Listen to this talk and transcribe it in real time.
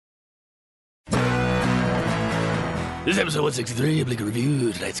This is episode 163 of Bleaker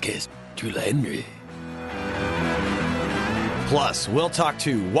Review. Tonight's guest, Julia Henry. Plus, we'll talk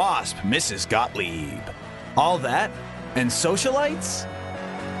to Wasp, Mrs. Gottlieb. All that and socialites?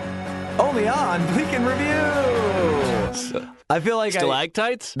 Only on Bleak and Review. I feel like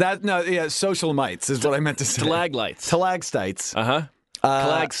Stalactites? social mites is what I meant to say. Stalagmites. Stalagstites. Uh-huh.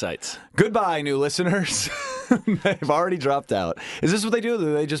 Calagsites. Goodbye, new listeners. They've already dropped out. Is this what they do?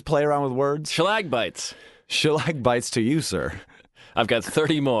 Do they just play around with words? Stalagmites. Stalagmites to you, sir. I've got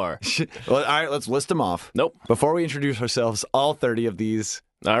 30 more. Well, all right, let's list them off. Nope. Before we introduce ourselves, all 30 of these.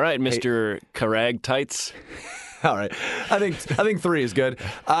 All right, Mr. Caragtites. All right. I think 3 is good.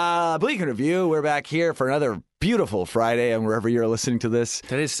 Bleak and Review, we're back here for another beautiful Friday, and wherever you're listening to this.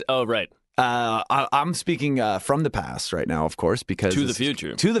 That is, oh, right. I'm speaking from the past right now, of course, because To the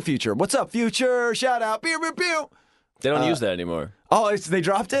future. To the future. What's up, future? Shout out. Pew, pew, pew. They don't use that anymore. Oh, they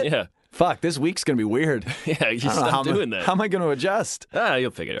dropped it? Yeah. Fuck, this week's going to be weird. Yeah, you I don't know stop doing that. How am I going to adjust? You'll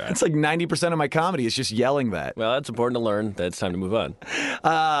figure it out. It's like 90% of my comedy is just yelling that. Well, it's important to learn that it's time to move on.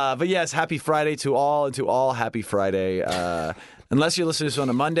 But yes, happy Friday to all, and to all, happy Friday. Unless you're listening to this on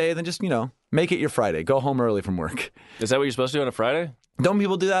a Monday, then just, make it your Friday. Go home early from work. Is that what you're supposed to do on a Friday? Don't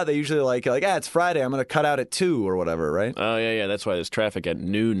people do that? They usually it's Friday. I'm going to cut out at 2 or whatever, right? Oh, yeah. That's why there's traffic at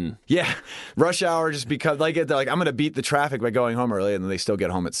noon. Yeah. Rush hour just because, they're like, I'm going to beat the traffic by going home early, and then they still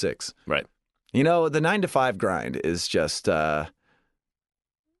get home at 6. Right. The 9 to 5 grind is just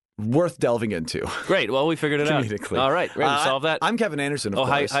worth delving into. Great. Well, we figured it out. Comedically. All right. Ready to solve that? I'm Kevin Anderson, of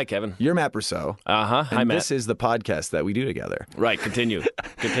course. Hi, Kevin. You're Matt Brousseau. Uh-huh. Hi, And Matt. this is the podcast that we do together. Right. Continues.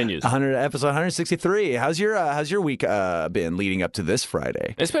 Episode 163. How's your week been leading up to this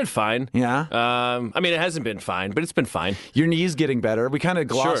Friday? It's been fine. Yeah? It hasn't been fine, but it's been fine. Your knee's getting better. We kind of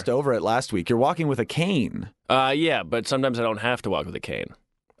glossed over it last week. You're walking with a cane. Yeah, but sometimes I don't have to walk with a cane.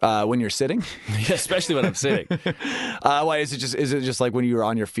 When you're sitting? Yeah, especially when I'm sitting. Why is it just like when you're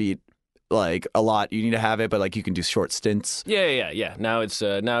on your feet, like a lot, you need to have it, but like you can do short stints? Yeah. Now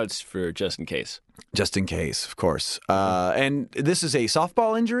it's for just in case. Just in case, of course. And this is a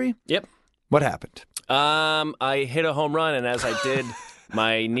softball injury? Yep. What happened? I hit a home run, and as I did,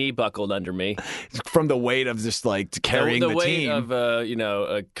 my knee buckled under me. From the weight of just like carrying the weight team.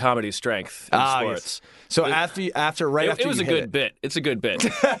 of comedy strength in sports. Yes. So after It was a good bit. It's a good bit.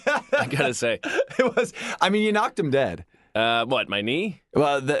 I gotta say. It was. I mean, you knocked him dead. What? My knee?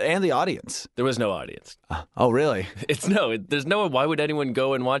 Well, and the audience. There was no audience. Oh, really? There's no. Why would anyone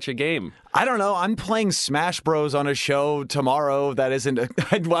go and watch a game? I don't know. I'm playing Smash Bros on a show tomorrow. That isn't.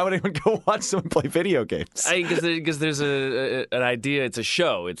 Why would anyone go watch someone play video games? Because there's an idea. It's a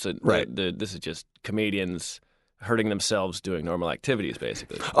show. Right. This is just comedians hurting themselves doing normal activities,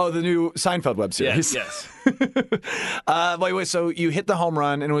 basically. Oh, the new Seinfeld web series. Yes. Wait. So you hit the home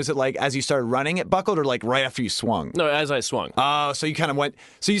run, and was it like as you started running it buckled, or like right after you swung? No, as I swung. Oh, so you kind of went.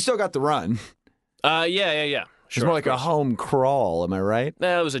 So you still got the run. Yeah. It's more like a home crawl. Am I right?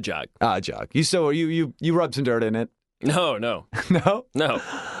 No, it was a jog. Jog. You rubbed some dirt in it. No. No. No. You're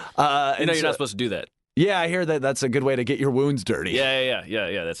not so- supposed to do that. Yeah, I hear that that's a good way to get your wounds dirty. Yeah.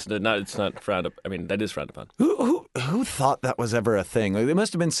 It's not frowned up. I mean, that is frowned upon. Who thought that was ever a thing? Like, there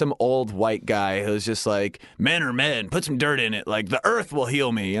must have been some old white guy who's just like, men are men, put some dirt in it, like the earth will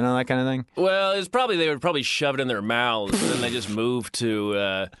heal me, that kind of thing. Well, they would probably shove it in their mouths, and then they just moved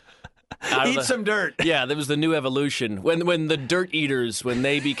to Eat some dirt. Yeah, there was the new evolution. When the dirt eaters, when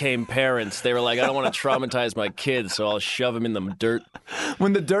they became parents, they were like, I don't want to traumatize my kids, so I'll shove them in the dirt.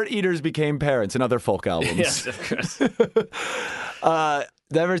 When the Dirt Eaters became parents and other folk albums. Yes, of course. Did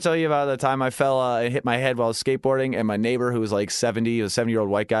I ever tell you about the time I fell and hit my head while I was skateboarding, and my neighbor, who was like 70, a 70-year-old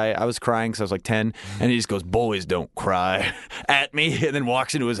white guy, I was crying because I was like 10, and he just goes, boys don't cry, at me, and then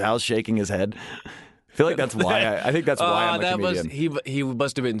walks into his house shaking his head. I feel like that's why I think that's why I'm a comedian. He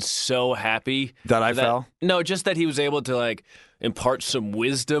must have been so happy that I fell. No, just that he was able to like impart some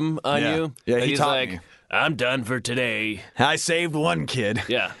wisdom on you. Yeah, he's taught like, me. I'm done for today. I saved one kid.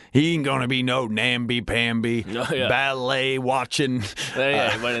 Yeah. He ain't gonna be no namby-pamby, yeah. ballet watching. He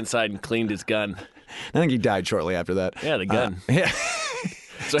went inside and cleaned his gun. I think he died shortly after that. Yeah, the gun. Yeah.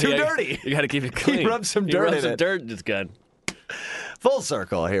 So Too dirty. You got to keep it clean. He rubbed some dirt in it. dirt in his gun. Full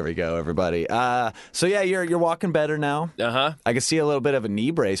circle. Here we go, everybody. So yeah, you're walking better now. Uh-huh. I can see a little bit of a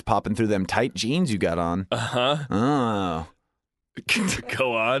knee brace popping through them tight jeans you got on. Uh-huh. Oh.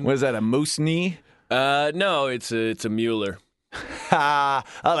 Go on. Was that a moose knee? No, it's a Mueller. Oh,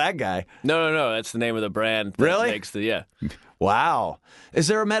 that guy. No. That's the name of the brand. That Really? Makes the Wow. Is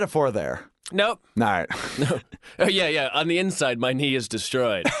there a metaphor there? Nope. All right. No. Oh, yeah. On the inside, my knee is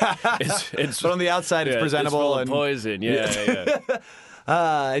destroyed. It's But on the outside, it's presentable it's full and of poison. Yeah.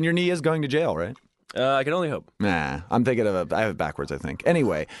 And your knee is going to jail, right? I can only hope. Nah, I'm thinking of I have it backwards, I think.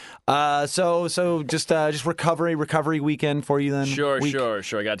 Anyway, so just recovery weekend for you then. Sure. Week?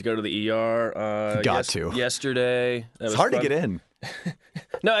 I got to go to the ER. Yesterday. It's hard to get in.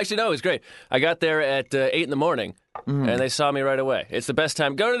 No, actually, no, it was great. I got there at 8 in the morning, and they saw me right away. It's the best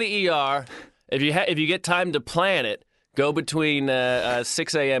time. Go to the ER. If you get time to plan it, go between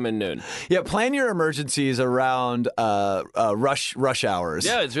 6 a.m. and noon. Yeah, plan your emergencies around rush hours.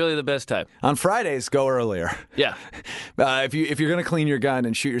 Yeah, it's really the best time. On Fridays, go earlier. Yeah. If you're gonna clean your gun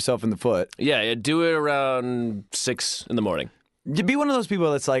and shoot yourself in the foot. Yeah, do it around 6 in the morning. You be one of those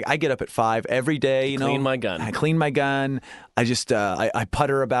people that's like, I get up at 5 every day. You know, Clean my gun. I clean my gun. I just I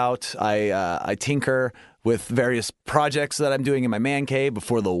putter about. I tinker with various projects that I'm doing in my man cave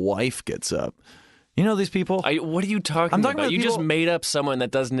before the wife gets up. You know these people? What are you talking about? You people, just made up someone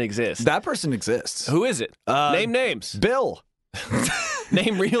that doesn't exist. That person exists. Who is it? Name names. Bill.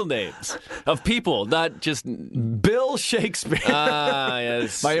 Name real names of people, not just Bill Shakespeare.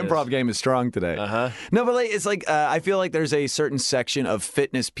 Yes. My improv game is strong today. No, but it's like I feel like there's a certain section of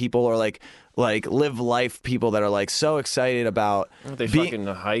fitness people or like live life people that are like so excited about they fucking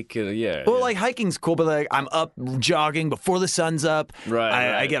hike. Yeah. Well, like hiking's cool, but like I'm up jogging before the sun's up.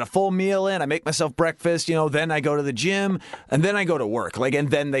 Right. I get a full meal in. I make myself breakfast. You know, then I go to the gym and then I go to work. Like,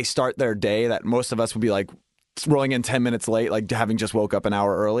 and then they start their day that most of us would be like rolling in 10 minutes late, like having just woke up an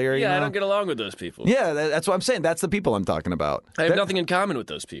hour earlier. Yeah, you know? I don't get along with those people. Yeah, that's what I'm saying. That's the people I'm talking about. I have nothing in common with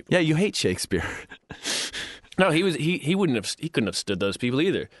those people. Yeah, you hate Shakespeare. No, he couldn't have stood those people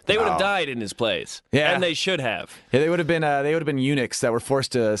either. They would have died in his place. Yeah. And they should have. Yeah, they would have been eunuchs that were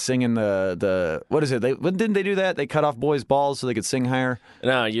forced to sing in the what is it? Didn't they do that? They cut off boys' balls so they could sing higher.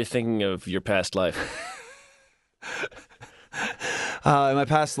 No, you're thinking of your past life. In my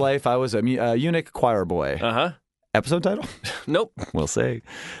past life, I was a eunuch choir boy. Episode title? Nope. We'll see.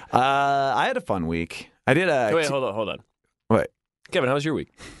 I had a fun week. I did a. Wait, hold on. What? Kevin, how was your week?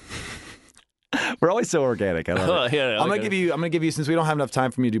 We're always so organic. I love it. Yeah, I'm gonna give you since we don't have enough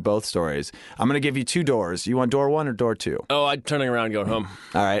time for me to do both stories. I'm gonna give you 2 doors. You want door 1 or door 2? Oh, I'm turning around and going home.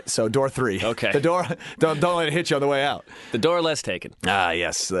 All right, so door 3. Okay. The door. Don't let it hit you on the way out. The door less taken.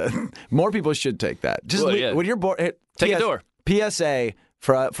 Yes. More people should take that. Just yeah. when you're bored, Take a door. PSA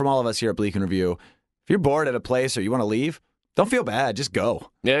from all of us here at Bleak and Review. If you're bored at a place or you want to leave, don't feel bad. Just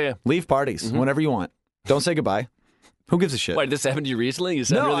go. Yeah. Leave parties whenever you want. Don't say goodbye. Who gives a shit? Wait, this happened to you recently? You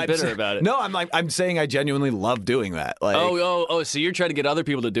sound really bitter about it. No, I'm saying I genuinely love doing that. Like, oh, so you're trying to get other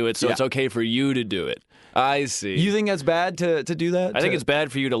people to do it, so it's okay for you to do it. I see. You think that's bad to do that? I think it's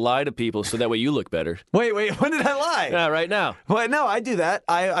bad for you to lie to people so that way you look better. Wait, when did I lie? Yeah, right now. Well, no, I do that.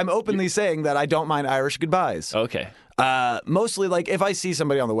 I'm openly saying that I don't mind Irish goodbyes. Okay. Mostly, like, if I see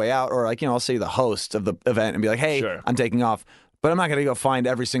somebody on the way out, or, like, you know, I'll see the host of the event and be like, hey, Sure. I'm taking off. But I'm not going to go find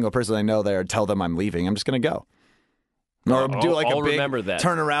every single person I know there and tell them I'm leaving. I'm just going to go. Or do like I'll a big remember that.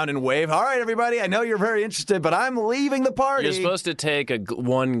 turn around and wave. All right, everybody, I know you're very interested, but I'm leaving the party. You're supposed to take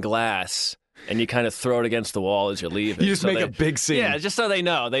one glass and you kind of throw it against the wall as you're leaving. You just make a big scene. Yeah, just so they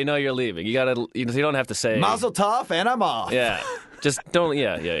know you're leaving. You don't have to say Mazel tov, and I'm off. Yeah. Just don't.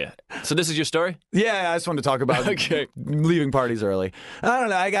 Yeah. So this is your story? Yeah, I just wanted to talk about leaving parties early. I don't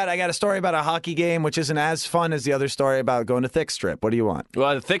know. I got a story about a hockey game, which isn't as fun as the other story about going to Thick Strip. What do you want?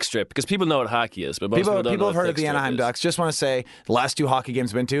 Well, the Thick Strip, because people know what hockey is, but most people don't know people have what heard of Thick the Strip Anaheim is. Ducks. Just want to say, the last 2 hockey games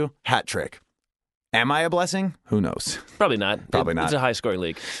I've been to, hat trick. Am I a blessing? Who knows? Probably not. Probably not. It's a high scoring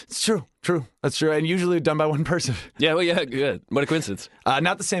league. It's true. That's true. And usually done by one person. Yeah. Well, yeah. Good. What a coincidence.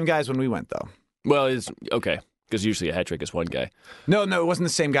 Not the same guys when we went though. Well, it's okay. Because usually a hat trick is one guy. No, it wasn't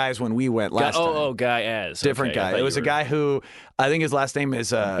the same guy as when we went last time. Guy as. Different guy. It was a guy who, I think his last name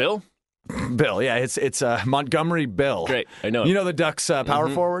is... Bill? Bill, yeah. It's Montgomery Bill. Great, I know him. You know the Ducks power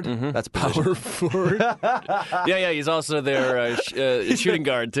forward? That's power forward. yeah, he's also their shooting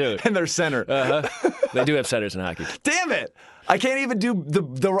guard, too. And their center. They do have centers in hockey. Damn it! I can't even do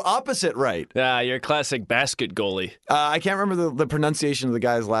the opposite right. You're a classic basket goalie. I can't remember the pronunciation of the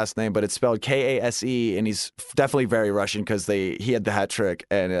guy's last name, but it's spelled Kase, and he's definitely very Russian because he had the hat trick,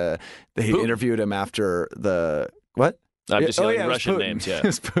 and they interviewed him after the what? I'm just yelling Russian Putin. names. Yeah.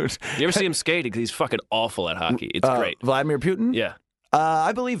 It's Putin. You ever see him skate? Because he's fucking awful at hockey. It's great. Vladimir Putin? Yeah.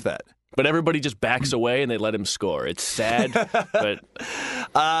 I believe that. But everybody just backs away and they let him score. It's sad, but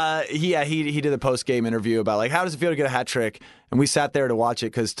he did a post game interview about like how does it feel to get a hat trick, and we sat there to watch it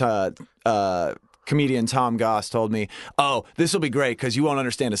because comedian Tom Goss told me, "Oh, this will be great because you won't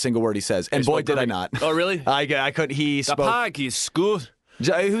understand a single word he says." And boy, did I not. Oh, really? I could. He The spoke. hockey's good.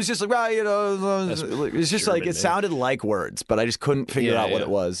 He was just like, well, you know, it's just like, German, it sounded like words, but I just couldn't figure out what it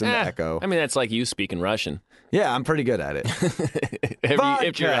was in the echo. I mean, that's like you speaking Russian. Yeah, I'm pretty good at it.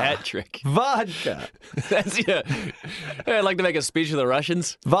 if you're a hat trick. Vodka. That's, yeah. I'd like to make a speech to the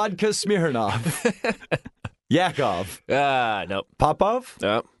Russians. Vodka Smirnov. Yakov. Nope. Popov?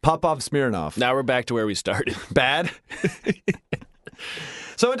 Nope. Popov Smirnov. Now we're back to where we started. Bad.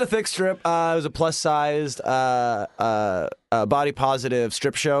 So I went to Thick Strip. It was a plus-sized, body-positive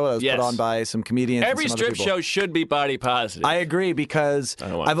strip show that was put on by some comedians. Every and some strip other people. show should be body positive. I agree because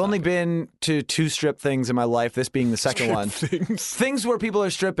I've only been to 2 strip things in my life, this being the second one. Things where people are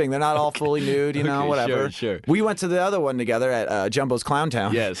stripping. They're not all fully nude, you know, whatever. Sure. We went to the other one together at Jumbo's Clown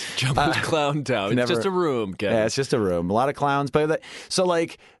Town. Yes, Jumbo's Clown Town. It's just a room, Kevin. Yeah, it's just a room. A lot of clowns. But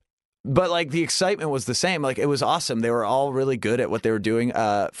the excitement was the same. Like, it was awesome. They were all really good at what they were doing.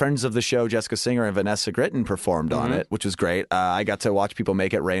 Friends of the show, Jessica Singer and Vanessa Gritton, performed on it, which was great. I got to watch people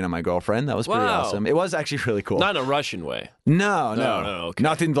make it rain on my girlfriend. That was pretty awesome. It was actually really cool. Not in a Russian way. No. Okay.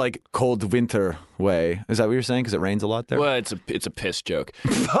 Not in like cold winter way. Is that what you're saying? Because it rains a lot there? Well, it's a piss joke.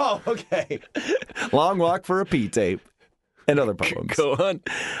 Oh, okay. Long walk for a P-tape. And other poems. Go on.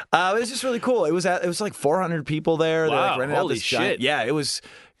 It was just really cool. It was like 400 people there. Wow, They like rented out holy this shit. giant, yeah, it was.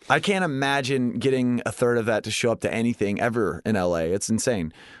 I can't imagine getting a third of that to show up to anything ever in LA. It's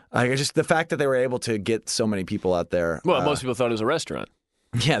insane. Just the fact that they were able to get so many people out there. Well, most people thought it was a restaurant.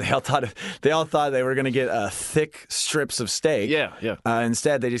 Yeah, they all thought they were going to get thick strips of steak. Yeah.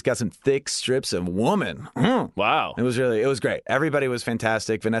 Instead, they just got some thick strips of woman. Wow. It was great. Everybody was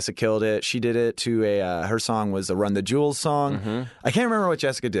fantastic. Vanessa killed it. She did it to her song was a Run the Jewels song. Mm-hmm. I can't remember what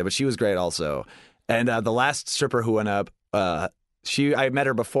Jessica did, but she was great also. And the last stripper who went up, I met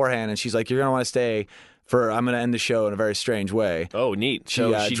her beforehand, and she's like, "You're gonna want to stay I'm gonna end the show in a very strange way." Oh, neat. She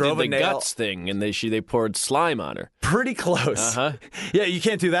So she drove did a the nail- guts thing, and they poured slime on her. Pretty close. Yeah, you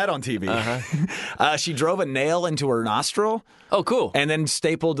can't do that on TV. She drove a nail into her nostril. Oh, cool. And then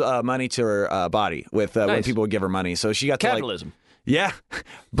stapled money to her body with when Nice. people would give her money. So she got to Capitalism. Yeah.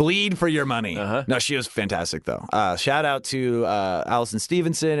 Bleed for your money. No, she was fantastic, though. Shout out to Allison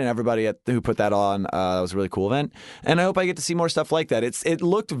Stevenson and everybody who put that on. It was a really cool event. And I hope I get to see more stuff like that. It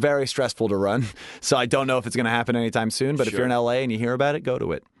looked very stressful to run, so I don't know if it's going to happen anytime soon. But if you're in LA and you hear about it, go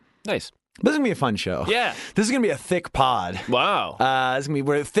to it. Nice. This is going to be a fun show. Yeah. This is going to be a thick pod. Wow.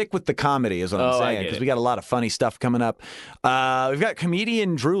 We're thick with the comedy is what I'm saying, because we got a lot of funny stuff coming up. We've got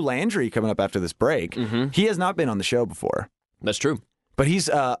comedian Drew Landry coming up after this break. He has not been on the show before. That's true. But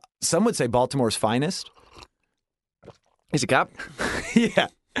he's, some would say, Baltimore's finest. He's a cop. Yeah.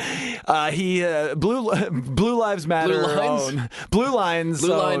 Blue Lives Matter. Blue Lines? Blue Lines.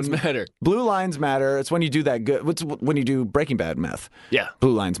 Blue Lines Matter. Blue Lines Matter. It's when you do that good. When you do Breaking Bad meth. Yeah.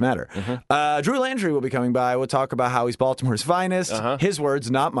 Blue Lines Matter. Drew Landry will be coming by. We'll talk about how he's Baltimore's finest. His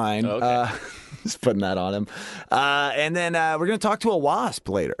words, not mine. Okay. Just putting that on him. And then we're going to talk to a wasp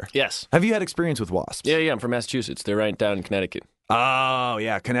later. Yes. Have you had experience with wasps? Yeah, I'm from Massachusetts. They're right down in Connecticut. Oh,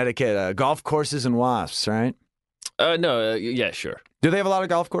 yeah, Connecticut. Golf courses and wasps, right? No, yeah, sure. Do they have a lot of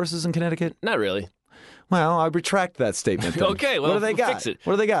golf courses in Connecticut? Not really. Well, I retract that statement. Then. Okay, well, what do they got? fix it.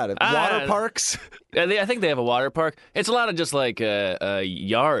 What do they got? Water parks? I think they have a water park. It's a lot of just like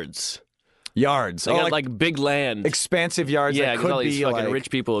yards. Yards. They got like big land. Expansive yards. Yeah, that could all these be fucking like, rich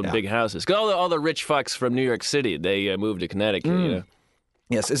people in big houses. 'Cause all the rich fucks from New York City, they moved to Connecticut, you know?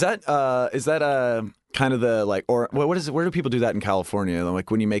 Yes. Is that kind of the like, or what is it? Where do people do that in California? Like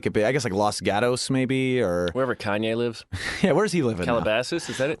when you make it big, I guess like Los Gatos maybe, or Wherever Kanye lives. yeah, where's he living? Calabasas,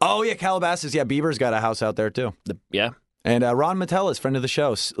 is that it? Oh yeah, Calabasas. Yeah, Bieber's got a house out there too. Yeah. And Ron Metellus, friend of the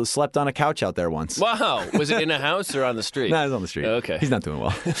show, slept on a couch out there once. Wow. Was it in a house or on the street? No, he's on the street. Okay. He's not doing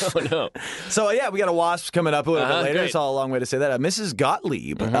well. Oh, no. So, yeah, we got a wasp coming up a little bit later. Great. It's all a long way to say that. Mrs.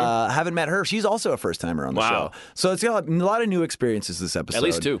 Gottlieb, haven't met her. She's also a first-timer on the show. So it's got a lot of new experiences this episode. At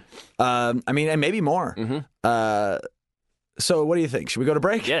least 2. I mean, and maybe more. So what do you think? Should we go to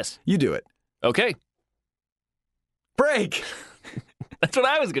break? Yes. You do it. Okay. Break! That's what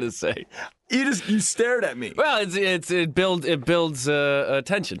I was going to say. You stared at me. Well, it builds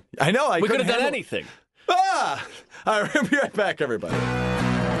tension. I know. We could have done anything. Ah! All right, we'll be right back, everybody.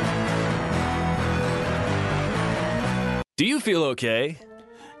 Do you feel okay?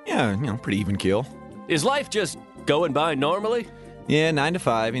 Yeah, pretty even keel. Is life just going by normally? Yeah, 9 to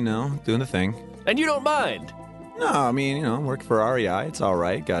 5, doing the thing. And you don't mind? No, I mean, working for REI, it's all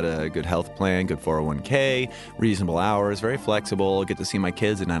right. Got a good health plan, good 401k, reasonable hours, very flexible. Get to see my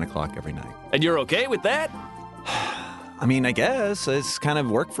kids at 9 o'clock every night. And you're okay with that? I mean, I guess it's kind of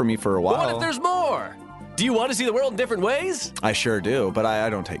worked for me for a while. But what if there's more? Do you want to see the world in different ways? I sure do, but I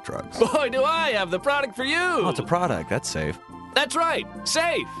don't take drugs. Boy, do I have the product for you! Oh, it's a product. That's safe. That's right,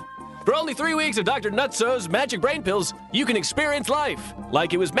 safe. For only 3 weeks of Dr. Nutso's Magic Brain Pills, you can experience life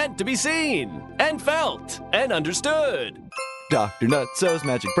like it was meant to be seen, and felt, and understood. Dr. Nutso's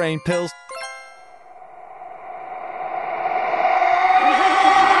Magic Brain Pills.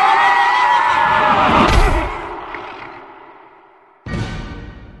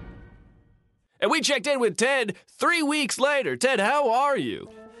 And we checked in with Ted 3 weeks later. Ted, how are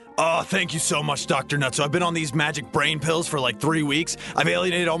you? Oh, thank you so much, Dr. Nutso. I've been on these magic brain pills for like 3 weeks. I've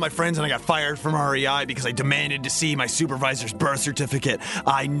alienated all my friends and I got fired from REI because I demanded to see my supervisor's birth certificate.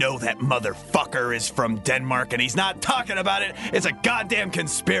 I know that motherfucker is from Denmark and he's not talking about it. It's a goddamn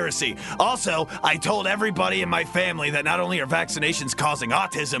conspiracy. Also, I told everybody in my family that not only are vaccinations causing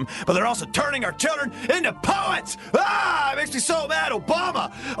autism, but they're also turning our children into poets. It makes me so mad,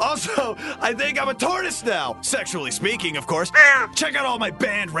 Obama. Also, I think I'm a tortoise now. Sexually speaking, of course. Check out all my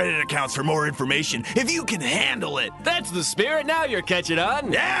banned Reddit accounts for more information, if you can handle it. That's the spirit. Now you're catching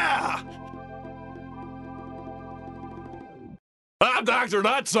on. Yeah! I'm Dr.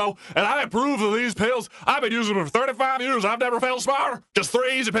 Nutso, and I approve of these pills. I've been using them for 35 years. I've never felt smarter. Just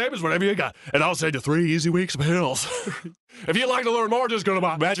 3 easy payments, whatever you got. And I'll send you 3 easy weeks of pills. If you'd like to learn more, just go to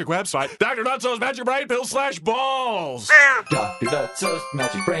my magic website, Dr. Nutso's Magic Brain Pills /balls. Dr. Nutso's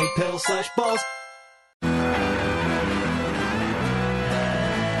Magic Brain Pills /balls.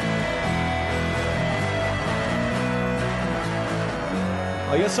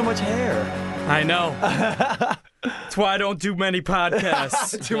 Oh, you have so much hair. I know. That's why I don't do many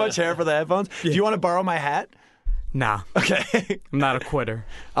podcasts. Too much hair for the headphones. Do you want to borrow my hat? Nah, Okay. I'm not a quitter.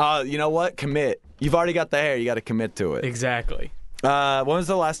 You know what? Commit. You've already got the hair. You got to commit to it. Exactly. When was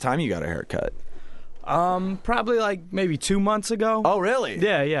the last time you got a haircut? Probably like maybe 2 months ago. Oh, really?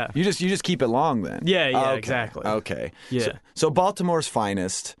 Yeah. You just keep it long then. Yeah, Okay. exactly. Okay. Yeah. So Baltimore's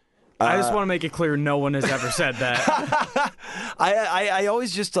finest. I just want to make it clear no one has ever said that. I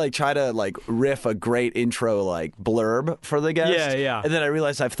always just like try to like riff a great intro like blurb for the guest. Yeah. And then I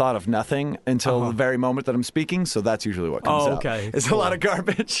realize I've thought of nothing until the very moment that I'm speaking. So that's usually what comes out. Okay. It's a lot of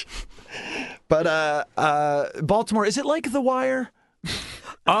garbage. But Baltimore, is it like The Wire?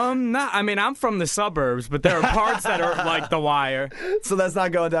 Not. I mean, I'm from the suburbs, but there are parts that are like The Wire. So that's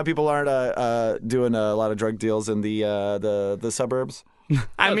not going down. People aren't doing a lot of drug deals in the suburbs.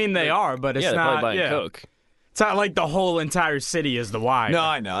 I mean, they are, but it's Yeah, they're not. probably buying Coke. It's not like the whole entire city is The Wire. No,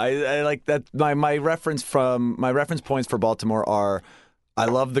 I know. I like that. My reference points for Baltimore are, I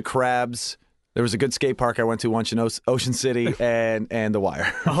love the crabs. There was a good skate park I went to once in Ocean City and The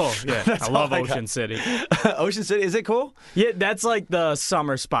Wire. Oh, yeah. I love all I got. Ocean City. Ocean City, is it cool? Yeah, that's like the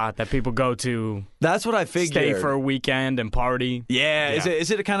summer spot that people go to. That's what I figured. Stay for a weekend and party. Yeah.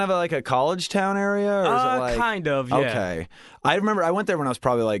 Is it kind of like a college town area? Or is it like... Kind of, yeah. Okay. I remember I went there when I was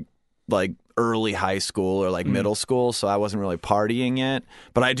probably like early high school or like middle school, so I wasn't really partying yet.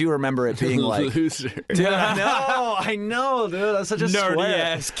 But I do remember it being like... Loser. Dude, I know, dude. That's such a Nerdy swear.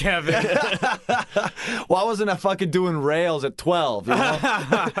 ass Kevin. Well, I wasn't fucking doing rails at 12, you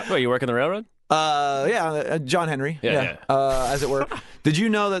know? Wait, you work in the railroad? John Henry. Yeah. As it were. Did you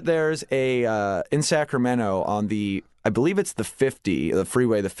know that there's a in Sacramento on the, I believe it's the 50, the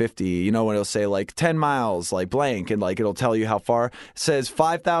freeway, the 50, you know, when it'll say like 10 miles, like blank, and like it'll tell you how far. It says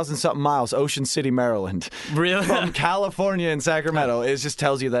 5,000 something miles, Ocean City, Maryland. Really? From California and Sacramento. It just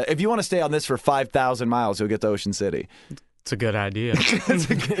tells you that if you want to stay on this for 5,000 miles, you'll get to Ocean City. It's a good idea.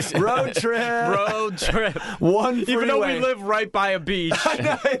 Road trip. Road trip. One freeway. Even though we live right by a beach. I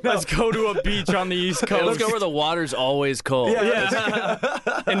know. Let's go to a beach on the East Coast. Hey, let's go where the water's always cold. Yeah.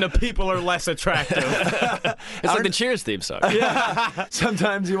 And the people are less attractive. It's like the Cheers theme song.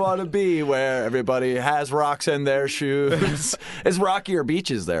 Sometimes you want to be where everybody has rocks in their shoes. It's rockier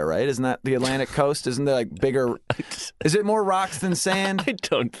beaches there, right? Isn't that the Atlantic coast? Isn't there like bigger? Is it more rocks than sand? I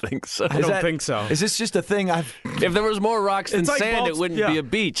don't think so. I don't think so. Is this just a thing If there was more rocks than It's like sand, it wouldn't be a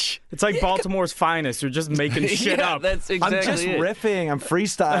beach. It's like Baltimore's finest. You're just making shit Yeah, up. that's exactly I'm just it. riffing. I'm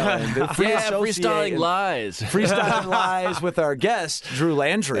freestyling. dude. Free Yeah, associating. freestyling lies. Freestyling lies with our guest, Drew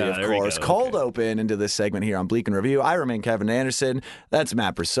Landry, Yeah, of there we course. go. Cold open into this segment here on Bleak and Review. I remain Kevin Anderson. That's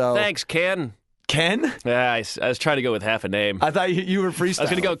Matt Brousseau. Thanks, Ken. Ken? Yeah, I was trying to go with half a name. I thought you were freestyling. I was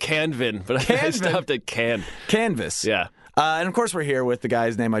going to go Canvin, but I Canvin? stopped at Can. Canvas. Yeah. And of course, we're here with the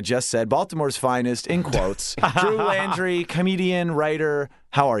guy's name I just said, Baltimore's finest, in quotes. Drew Landry, comedian, writer.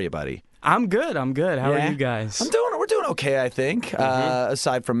 How are you, buddy? I'm good. How are you guys? We're doing okay, I think.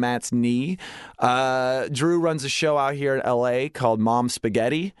 Aside from Matt's knee, Drew runs a show out here in L.A. called Mom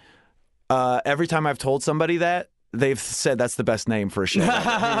Spaghetti. Every time I've told somebody that, they've said that's the best name for a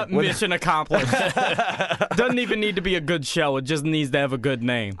show. Mission accomplished. Doesn't even need to be a good show. It just needs to have a good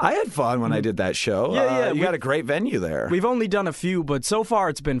name. I had fun when I did that show. Yeah. You got a great venue there. We've only done a few, but so far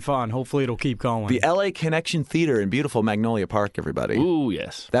it's been fun. Hopefully it'll keep going. The LA Connection Theater in beautiful Magnolia Park, everybody. Ooh,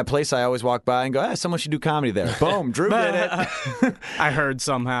 yes. That place I always walk by and go, someone should do comedy there. Boom, Drew did it. I heard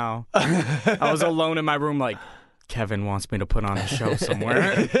somehow. I was alone in my room like, Kevin wants me to put on a show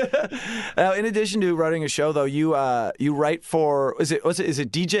somewhere. In addition to writing a show, though, you write for is it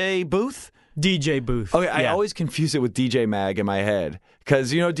DJ Booth? DJ Booth. Okay, I always confuse it with DJ Mag in my head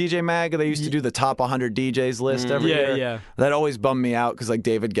because DJ Mag, they used to do the top 100 DJs list every year. Yeah. That always bummed me out because like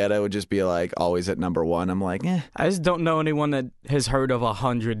David Guetta would just be like always at number one. I'm like, I just don't know anyone that has heard of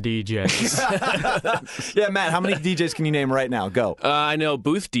 100 DJs. Yeah, Matt, how many DJs can you name right now? Go. I know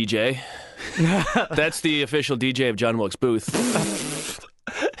Booth DJ. That's the official DJ of John Wilkes Booth.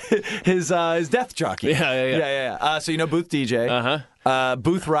 His death jockey. Yeah. So you know Booth DJ.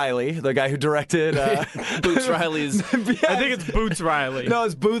 Booth Riley, the guy who directed. Booth Riley's. I think it's Boots Riley. No,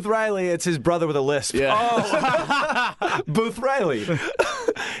 it's Booth Riley. It's his brother with a lisp. Yeah. Oh. Booth Riley.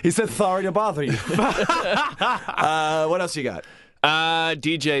 He said sorry to bother you. What else you got?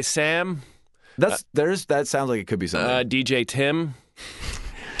 DJ Sam. That sounds like it could be something. DJ Tim.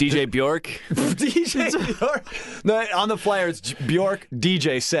 DJ Bjork. DJ Bjork. No, on the flyer, it's Bjork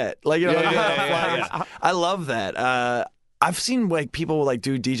DJ set. Like, Yeah. I love that. I've seen like people like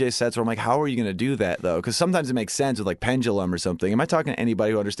do DJ sets where I'm like, how are you going to do that though? Because sometimes it makes sense with like Pendulum or something. Am I talking to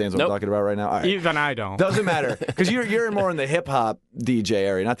anybody who understands what I'm talking about right now? All right. Even I don't. Doesn't matter because you're more in the hip hop DJ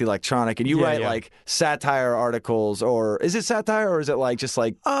area, not the electronic, and you write like satire articles, or is it satire or is it like just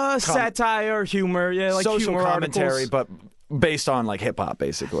like satire, humor, like social humor commentary, articles. but based on like hip hop,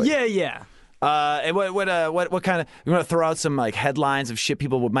 basically. Yeah. And what kind of, you want to throw out some like headlines of shit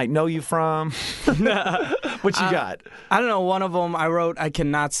people might know you from? What you got? I don't know. One of them I wrote, I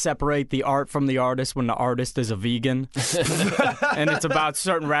cannot separate the art from the artist when the artist is a vegan. And it's about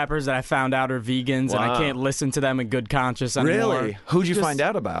certain rappers that I found out are vegans, and I can't listen to them in good conscience anymore. Really? Who'd you find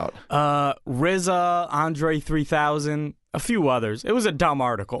out about? RZA, Andre 3000. A few others. It was a dumb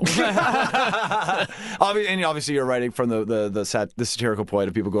article. And obviously you're writing from the satirical point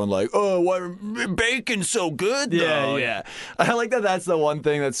of people going like, oh, why bacon's so good though. Yeah. I like that that's the one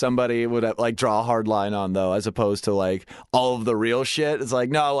thing that somebody would like draw a hard line on though, as opposed to like all of the real shit. It's like,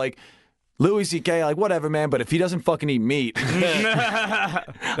 no, like Louis C.K., like whatever, man, but if he doesn't fucking eat meat,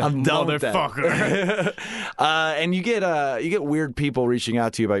 I'm done with that. Motherfucker. And you get weird people reaching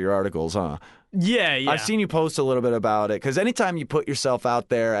out to you about your articles, huh? Yeah. I've seen you post a little bit about it because anytime you put yourself out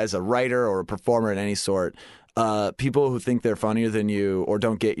there as a writer or a performer in any sort, people who think they're funnier than you or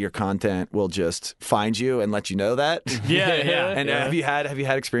don't get your content will just find you and let you know that. Yeah. And have you had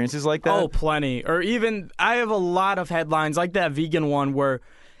experiences like that? Oh, plenty. Or even I have a lot of headlines like that vegan one where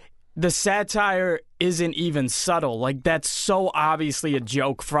the satire isn't even subtle. Like, that's so obviously a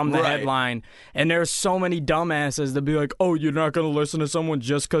joke from the headline. And there's so many dumbasses that be like, oh, you're not going to listen to someone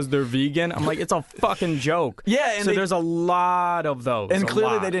just because they're vegan? I'm like, it's a fucking joke. Yeah. And so there's a lot of those. And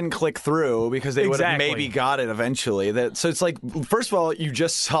clearly they didn't click through because they would have maybe got it eventually. So it's like, first of all, you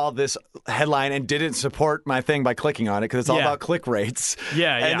just saw this headline and didn't support my thing by clicking on it because it's all about click rates.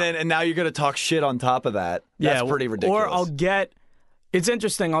 Yeah. And now you're going to talk shit on top of that. That's pretty ridiculous. Or it's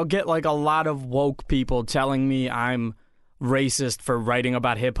interesting. I'll get like a lot of woke people telling me I'm racist for writing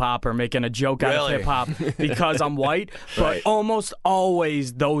about hip hop or making a joke out of hip hop because I'm white. But almost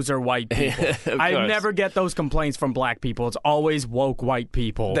always those are white people. I never get those complaints from black people. It's always woke white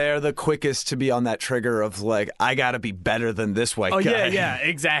people. They're the quickest to be on that trigger of like, I got to be better than this white guy. Yeah,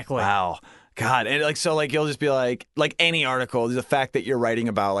 exactly. Wow. God, and like so, like you'll just be like any article, the fact that you're writing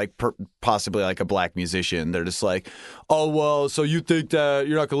about like possibly like a black musician, they're just like, oh well, so you think that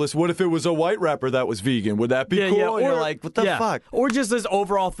you're not gonna listen? What if it was a white rapper that was vegan? Would that be cool? Yeah. And you're like, what the fuck? Or just this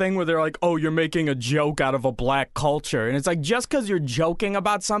overall thing where they're like, oh, you're making a joke out of a black culture, and it's like just because you're joking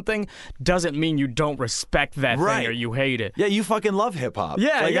about something doesn't mean you don't respect that thing or you hate it. Yeah, you fucking love hip hop.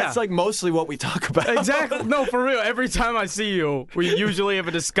 Yeah, That's like mostly what we talk about. Exactly. No, for real. Every time I see you, we usually have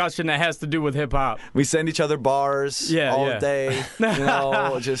a discussion that has to do with hip hop. We send each other bars all day,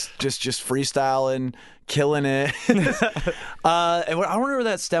 just freestyling, killing it. And I wonder where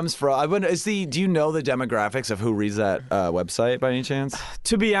that stems from. Do you know the demographics of who reads that website by any chance?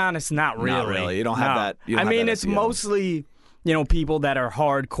 To be honest, not really. Not really. You don't have that. I mean, it's mostly people that are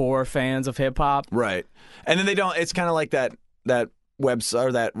hardcore fans of hip hop, right? And then they don't. It's kind of like that website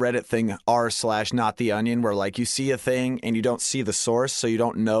or that Reddit thing r/NotTheOnion where like you see a thing and you don't see the source, so you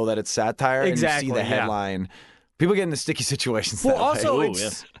don't know that it's satire. Exactly, and you see the headline People get into sticky situations. Well, that way. also, Ooh,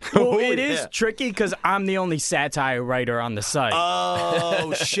 it's Oh, it is yeah. tricky because I'm the only satire writer on the site.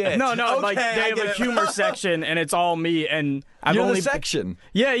 Oh shit! no, like Okay, they I have get a it. humor section, and it's all me. And I've You're only the section.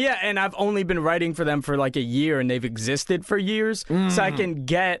 Yeah, and I've only been writing for them for like a year, and they've existed for years, so I can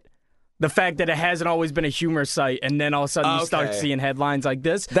get the fact that it hasn't always been a humor site, and then all of a sudden you start Okay. seeing headlines like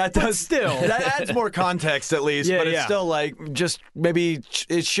this. That But does still. that adds more context at least, Yeah, but it's yeah. still like just maybe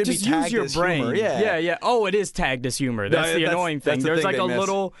it should Just be tagged use your as brain. humor. Yeah. Oh, it is tagged as humor. That's the that's- annoying that's thing. the There's thing like they a miss.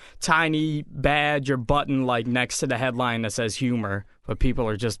 little tiny badge or button like next to the headline that says humor, but people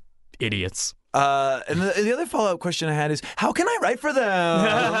are just idiots. And the other follow-up question I had is, how can I write for them?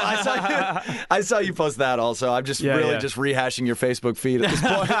 I saw you post that also. I'm just Yeah. just rehashing your Facebook feed at this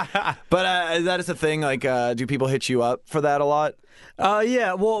point. But that is the thing. Like, do people hit you up for that a lot?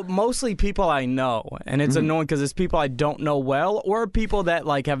 Yeah, well, mostly people I know, and it's annoying because it's people I don't know well, or people that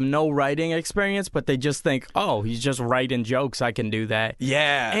like have no writing experience, but they just think, oh, he's just writing jokes, I can do that.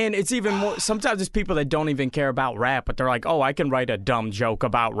 Yeah. And it's even more. Sometimes it's people that don't even care about rap, but they're like, oh, I can write a dumb joke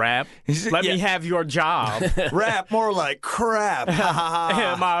about rap. Let me have your job. Rap more like crap.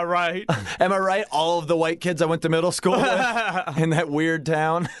 Am I right? Am I right? All of the white kids I went to middle school with in that weird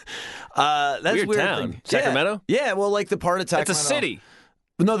town. That's Weird town? thing. Sacramento? Yeah, well, like the part of Sacramento. It's a city.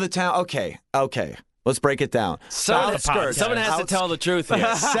 No, the town. Okay. Let's break it down. Someone has to tell the truth here.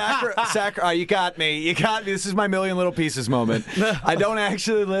 You got me. You got me. This is my Million Little Pieces moment. I don't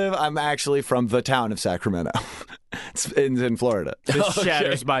actually live. I'm actually from the town of Sacramento. It's in Florida. This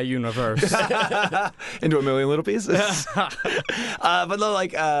shatters my universe. Into a million little pieces. But no,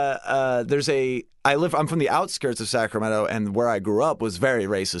 like, I'm from the outskirts of Sacramento, and where I grew up was very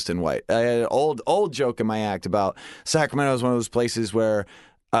racist and white. I had an old joke in my act about Sacramento is one of those places where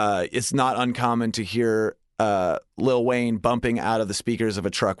it's not uncommon to hear Lil Wayne bumping out of the speakers of a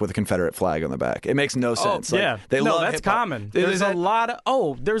truck with a Confederate flag on the back. It makes no sense. Yeah. They love that's hip-hop. common. Is There's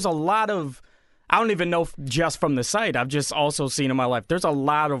a lot of. I don't even know just from the site. I've just also seen in my life. There's a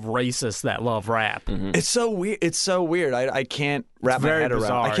lot of racists that love rap. It's so weird. It's so weird. I can't wrap my very head around.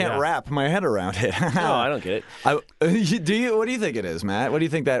 bizarre, I can't yeah. wrap my head around it. No, I don't get it. Do you? What do you think it is, Matt? What do you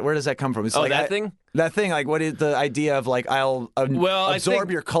think that? Where does that come from? It's Oh, that thing? That thing. Like, what is the idea of like I'll Well, I absorb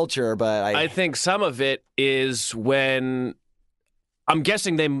think- your culture, but I think some of it is when I'm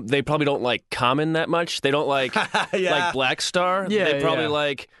guessing they probably don't like Common that much. They don't like like Black Star. Yeah, they probably yeah.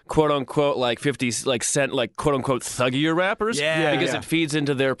 like quote unquote like 50 like Cent like quote unquote thuggier rappers. Yeah, because yeah. it feeds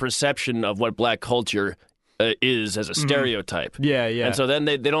into their perception of what black culture is as a stereotype. Yeah, yeah. And so then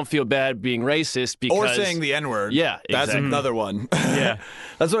they don't feel bad being racist because or saying the N-word. Yeah, that's exactly. another one. Yeah.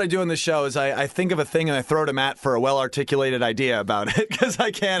 That's what I do in the show is I think of a thing and I throw to Matt for a well-articulated idea about it because I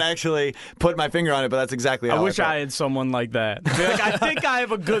can't actually put my finger on it, but that's exactly how I wish felt. I had someone like that. Be like, I think I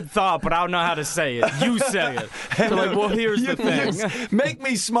have a good thought, but I don't know how to say it. You say it. They're like, well, here's the thing. Make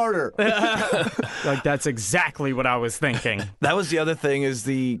me smarter. Like, that's exactly what I was thinking. That was the other thing is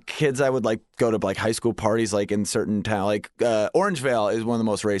the kids I would like go to like high school parties like in certain town like Orangevale is one of the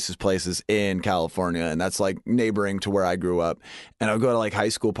most racist places in California, and that's like neighboring to where I grew up. And I would go to like high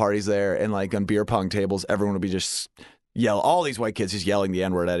school parties there, and like on beer pong tables, everyone would be just all these white kids just yelling the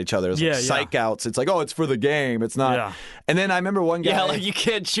N-word at each other. It's like psych outs. It's like, oh, it's for the game. It's not. Yeah. And then I remember one guy. Yeah, like you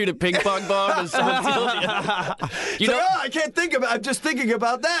can't shoot a ping pong ball and someone steals it. You know, I can't think about. I'm just thinking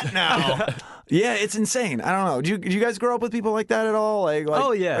about that now. Yeah, it's insane. I don't know. Do you guys grow up with people like that at all? Like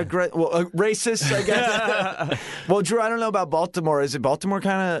Oh, yeah. Racists, I guess. Well, Drew, I don't know about Baltimore. Is it Baltimore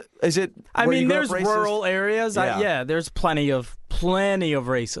kind of? Is it? I where you mean, grew up there's racist? rural areas. Yeah. There's plenty of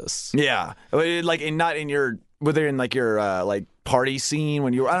racists. Yeah, like not in your. Were they in like your like party scene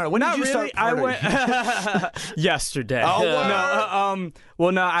when you were? I don't know. When Not did you really. start partying? I went yesterday. Oh,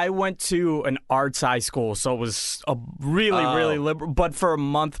 No, I went to an arts high school, so it was a really liberal. But for a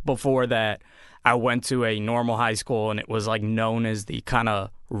month before that, I went to a normal high school, and it was like known as the kind of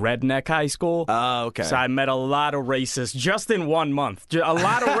redneck high school. Oh, okay. So I met a lot of racists just in 1 month. A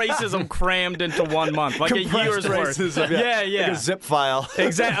lot of racism crammed into 1 month, like Compressed a year's worth. racism, Yeah. Like a zip file.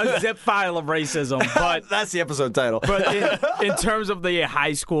 Exactly, a zip file of racism. But That's the episode title. But in terms of the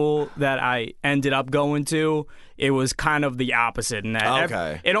high school that I ended up going to, it was kind of the opposite in that.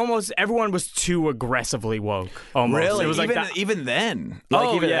 Okay. Everyone was too aggressively woke. Almost. Really? It was like that. Even then?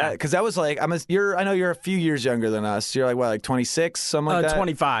 Oh, yeah. Because that was like, I know you're a few years younger than us. You're like, what, like 26, something like that?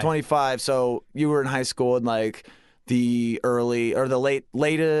 25. 25. So you were in high school in like the early or the late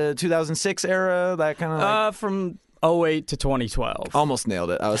 2006 era, that kind of like... From 2008 to 2012. Almost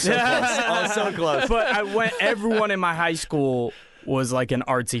nailed it. I was so close. I was so close. But everyone in my high school was like an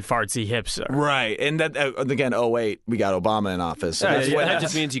artsy fartsy hipster. Right, and that again, 2008, we got Obama in office. So that's what That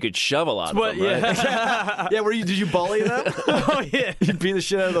just means you could shove a lot of But them, right? yeah, yeah, did you bully them? oh yeah. You beat the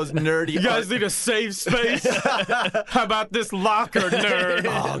shit out of those nerdy. You guys need a safe space. How about this locker,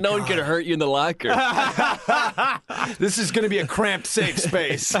 nerd? No one can hurt you in the locker. This is going to be a cramped safe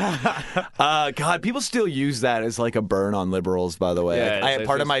space. God, people still use that as like a burn on liberals, by the way. Yeah,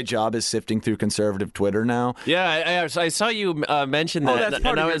 Part of my job is sifting through conservative Twitter now. Yeah, I saw you mention that. Oh, that's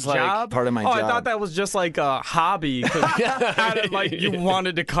part and of I your was job? part of my I job. thought that was just like a hobby. 'Cause like you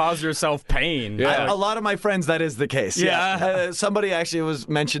wanted to cause yourself pain. Yeah. A lot of my friends, that is the case. Yeah. Yes. Somebody actually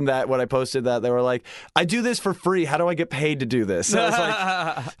mentioned that when I posted that. They were like, I do this for free. How do I get paid to do this? And I was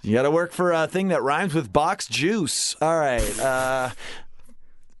like, you got to work for a thing that rhymes with box juice. All right.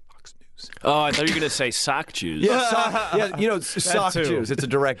 Oh, I thought you were going to say sock juice. Yeah, sock too. juice. It's a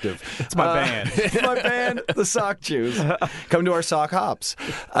directive. It's my band. It's my band, the Sock Jews. Come to our sock hops.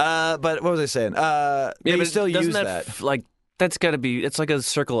 But what was I saying? They but still doesn't use that. that. Like, that's got to be. It's like a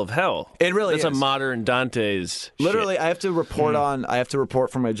circle of hell. It really It's is. a modern Dante's. Literally, shit. I have to report I have to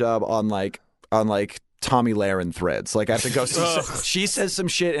report for my job on Tommy Lahren threads. Like I have to go see. She says some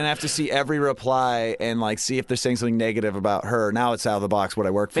shit, and I have to see every reply and like see if they're saying something negative about her. Now it's out of the box what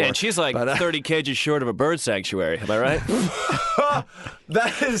I work for. Man, she's like 30 cages short of a bird sanctuary. Am I right?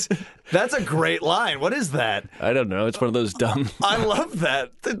 That's a great line. What is that? I don't know. It's one of those dumb. I love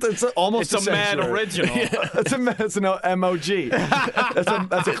that. It's almost It's a mad sanctuary. original. It's an MOG.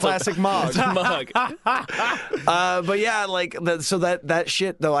 That's a classic mog. mug. But yeah, so that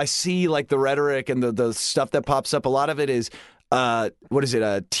shit though, I see like the rhetoric and the stuff that pops up. A lot of it is what is it?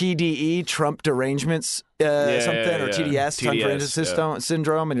 TDE, Trump derangements, something, or TDS, Trump derangement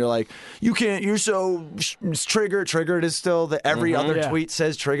syndrome, and you're like, you can't. You're so triggered. Triggered is still the every other tweet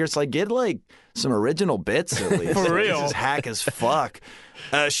says trigger. It's like get like some original bits at least. For real. This is hack as fuck.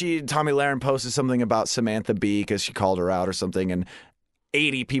 Tommy Lahren posted something about Samantha Bee because she called her out or something, and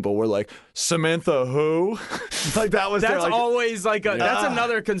 80 people were like, Samantha who? Like that was That's always like that's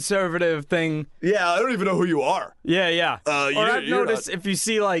another conservative thing. Yeah, I don't even know who you are. Yeah. Or I've you're noticed if you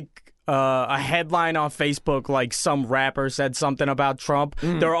see like a headline on Facebook, like some rapper said something about Trump,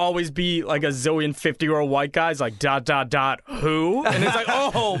 there'll always be like a zillion 50-year-old white guys like ... who? And it's like,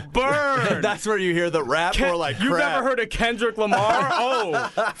 oh, burn. That's where you hear the rap or like You've crap. never heard of Kendrick Lamar?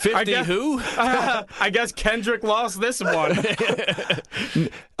 Oh, 50 who? I guess Kendrick lost this one.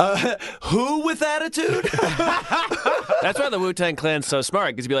 Who with attitude? That's why the Wu-Tang Clan's so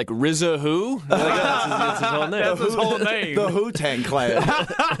smart, because you'd be like, RZA who? Like, that's his whole name. That's his whole name. The Wu-Tang Clan.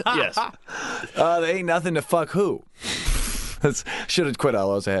 Yes. They ain't nothing to fuck who. Should have quit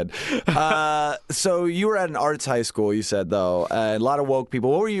while I was ahead. So you were at an arts high school, you said, though. A lot of woke people.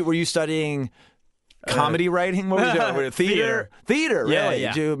 What were you? Were you studying comedy writing? What were you doing? Were you theater? Theater, really? Yeah,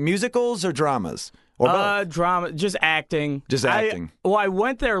 yeah. Did you dramas or dramas? Or both? Drama, just acting. Just acting. I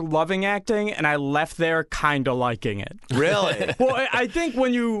went there loving acting, and I left there kind of liking it. Really? Well, I think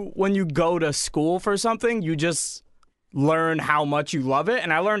when you go to school for something, you just learn how much you love it,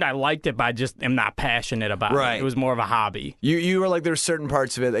 and I learned I liked it, but I just am not passionate about Right. it. It was more of a hobby. You were like, there's certain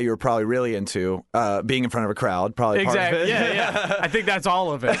parts of it that you were probably really into, being in front of a crowd, probably part of Exactly. it. Yeah. I think that's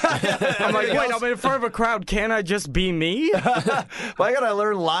all of it. I'm like, wait, I'm in front of a crowd. Can't I just be me? Well, I gotta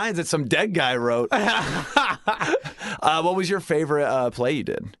learn lines that some dead guy wrote. What was your favorite play you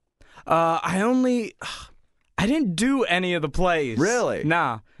did? I didn't do any of the plays. Really?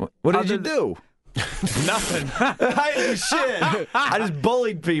 Nah. What did you do? Nothing. I didn't do shit. I just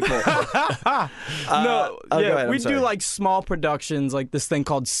bullied people. No, go yeah, ahead, I'm we sorry. do like small productions, like this thing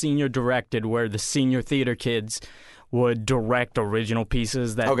called Senior Directed, where the senior theater kids would direct original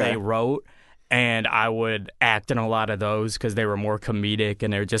pieces that Okay. they wrote, and I would act in a lot of those because they were more comedic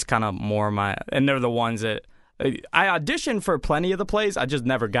and they're just kind of more and they're the ones that I auditioned for plenty of the plays. I just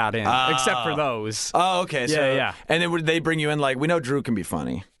never got in, except for those. Oh, okay. So, Yeah. And then would they bring you in like, we know Drew can be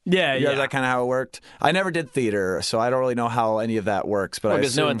funny. Yeah. Is that kind of how it worked? I never did theater, so I don't really know how any of that works. But I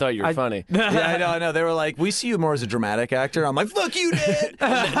Because no one assume- thought you were funny. Yeah, I know. They were like, we see you more as a dramatic actor. I'm like, fuck you, Dad.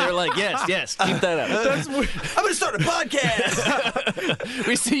 They're like, yes, keep that up. I'm going to start a podcast.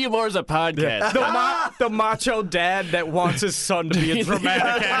 We see you more as a podcast. The macho dad that wants his son to be a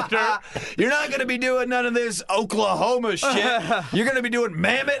dramatic actor. You're not going to be doing none of this Oklahoma shit. You're going to be doing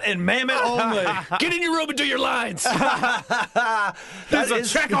Mammoth and Mammoth only. Get in your room and do your lines. There's a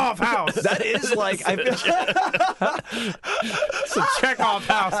Chekhov house. That is like, It's a Chekhov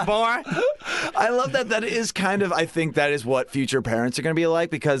house, boy. I love that. That is kind of, I think that is what future parents are going to be like,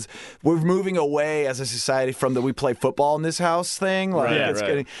 because we're moving away as a society from the we play football in this house thing. Like,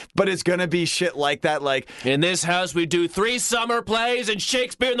 but it's going to be shit like that. Like, in this house, we do 3 summer plays and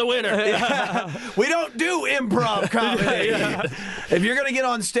Shakespeare in the winter. We don't do improv comedy. If you're going to get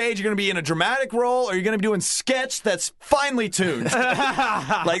on stage, you're going to be in a dramatic role, or you're going to be doing sketch that's finely tuned.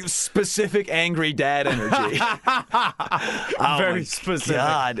 Like specific angry dad energy. Very specific.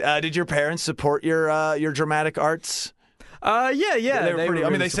 God. Did your parents support your dramatic arts? Yeah. They were pretty. I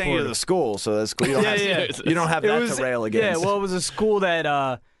mean, they sent you to the school, so that's cool. You don't you don't have that to rail against. Yeah, well, it was a school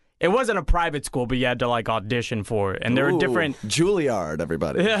that it wasn't a private school, but you had to like audition for it, and there were different. Juilliard,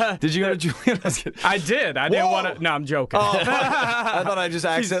 everybody. Yeah. Did you go to Juilliard? I did. I didn't want to. No, I'm joking. Oh, I thought I just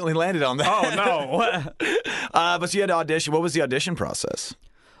accidentally landed on that. Oh no. But so you had to audition. What was the audition process?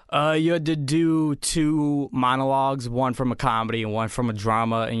 You had to do 2 monologues, one from a comedy and one from a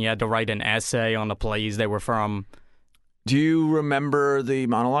drama, and you had to write an essay on the plays they were from. Do you remember the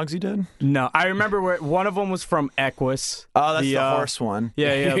monologues you did? No, I remember one of them was from Equus. Oh, that's the horse one.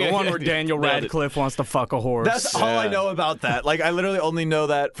 Yeah, the one where Daniel Radcliffe wants to fuck a horse. That's all I know about that. Like, I literally only know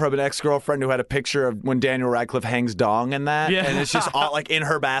that from an ex-girlfriend who had a picture of when Daniel Radcliffe hangs dong in that, and it's just all, like, in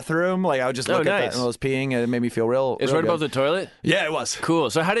her bathroom. Like, I would just look at that and I was peeing, and it made me feel real. It's right above the toilet? Yeah, it was.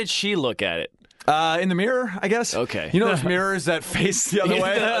 Cool. So how did she look at it? In the mirror, I guess. Okay. You know those mirrors that face the other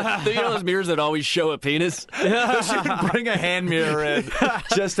way? You know those mirrors that always show a penis? She would bring a hand mirror in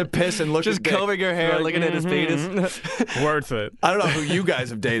just to piss and look just combing her hair, looking at his penis. Worth it. I don't know who you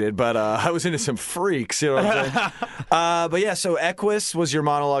guys have dated, but I was into some freaks, you know what I'm saying? But yeah, so Equus was your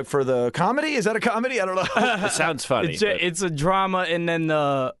monologue for the comedy? Is that a comedy? I don't know. It sounds funny. It's a drama, and then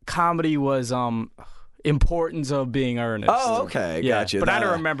the comedy was importance of being earnest. Oh, okay. Yeah, gotcha. but I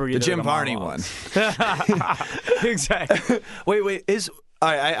don't remember either the Jim of the Varney one. Exactly. Wait, all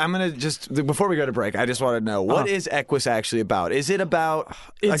right, I'm going to just, before we go to break, I just want to know, what is Equus actually about? Is it about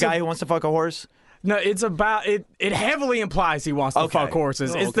a guy who wants to fuck a horse? No, it's about it. It heavily implies he wants to fuck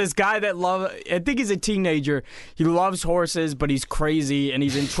horses. It's this guy that I think he's a teenager. He loves horses, but he's crazy and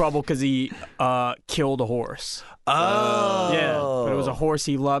he's in trouble because he killed a horse. Oh, yeah, but it was a horse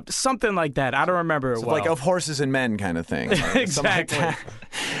he loved, something like that. I don't remember it well. Like of horses and men kind of thing. Exactly.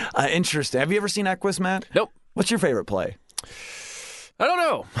 Like interesting. Have you ever seen Equus, Matt? Nope. What's your favorite play? I don't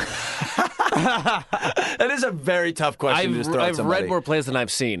know. That is a very tough question to just throw at somebody. I've read more plays than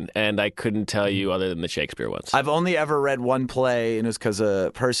I've seen, and I couldn't tell you other than the Shakespeare ones. I've only ever read one play, and it was because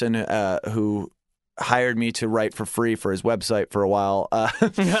a person who hired me to write for free for his website for a while.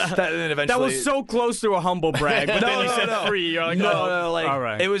 That was so close to a humble brag, but then you said free. You're like, no, like, all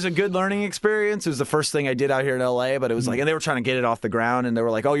right. It was a good learning experience. It was the first thing I did out here in LA, but it was like, and they were trying to get it off the ground, and they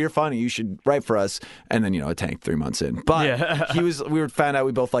were like, "Oh, you're funny. You should write for us." And then, it tanked 3 months in. But we found out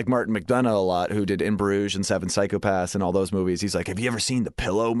we both like Martin McDonagh a lot, who did In Bruges and Seven Psychopaths and all those movies. He's like, "Have you ever seen The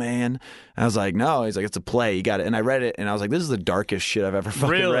Pillow Man?" And I was like, "No." He's like, "It's a play. You got it." And I read it, and I was like, "This is the darkest shit I've ever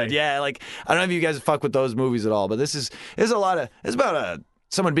fucking read." Yeah, like, I don't know if you guys fuck with those movies at all, but it's about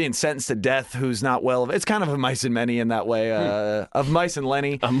someone being sentenced to death who's not well. It's kind of a Mice and Many in that way, of Mice and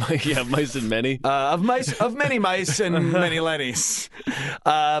Lenny. Mice and Many. Of many mice and many Lennys.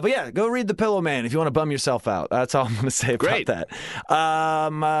 But yeah, go read The Pillow Man if you want to bum yourself out. That's all I'm going to say about that. I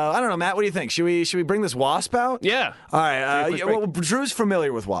don't know, Matt. What do you think? Should we bring this wasp out? Yeah. All right. Well, Drew's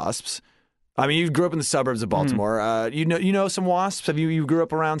familiar with wasps. I mean, you grew up in the suburbs of Baltimore. You know some wasps? Have you grew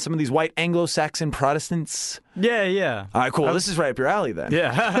up around some of these white Anglo-Saxon Protestants? Yeah. All right, cool. Well, this is right up your alley then.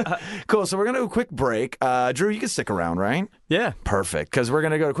 Yeah. Cool. So we're going to do a quick break. Drew, you can stick around, right? Yeah. Perfect. Because we're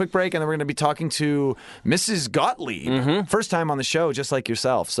going to go to a quick break, and then we're going to be talking to Mrs. Gottlieb. First time on the show, just like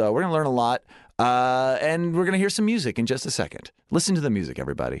yourself. So we're going to learn a lot. And we're going to hear some music in just a second. Listen to the music,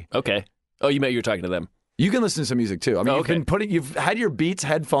 everybody. Okay. Oh, you meant you were talking to them. You can listen to some music too. I mean, you've had your Beats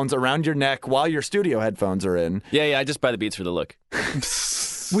headphones around your neck while your studio headphones are in. Yeah. I just buy the Beats for the look.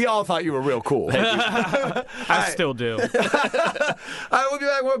 We all thought you were real cool. I still do. All right, we'll be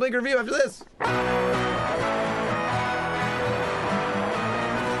back with a big review after this.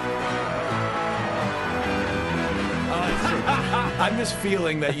 I'm just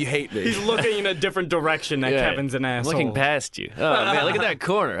feeling that you hate me. He's looking in a different direction. That Kevin's an asshole. Looking past you. Oh man, look at that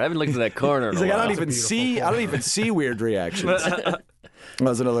corner. I haven't looked at that corner. In He's a like, while. I don't even see weird reactions.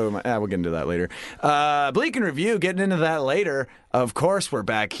 We'll get into that later. Bleak and Review, getting into that later. Of course, we're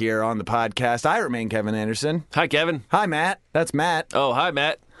back here on the podcast. I remain Kevin Anderson. Hi, Kevin. Hi, Matt. That's Matt. Oh, hi,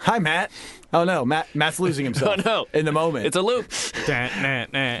 Matt. Hi, Matt. Oh no, Matt's losing himself. Oh, no. In the moment. It's a loop. Dun, dun,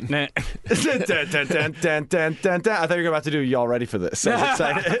 dun, dun. Dun, dun, dun, dun, dun, dun, dun. I thought you were about to do Y'all Ready for This. I was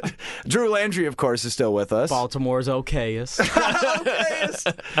excited. Drew Landry, of course, is still with us. Baltimore's okayest.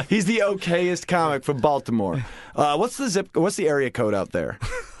 Okayest. He's the okayest comic from Baltimore. What's the area code out there?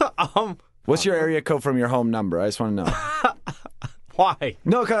 What's your area code from your home number? I just want to know. Why?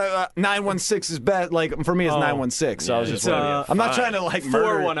 No, 'cause 916 is bad. Like for me, it's 916. So I was just. I'm not trying to like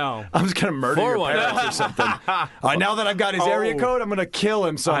murder. 410. I'm just gonna murder your 410. parents or something. All right, now that I've got his area code, I'm gonna kill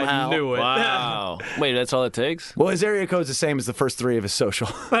him somehow. I knew it. Wow. Wait, that's all it takes? Well, his area code's the same as the first three of his social.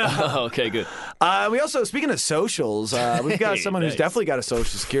 Oh, okay, good. We also, speaking of socials, we've got someone who's definitely got a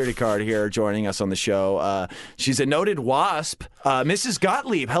social security card here joining us on the show. She's a noted WASP, Mrs.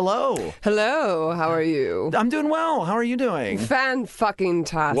 Gottlieb. Hello. Hello, how are you? I'm doing well. How are you doing?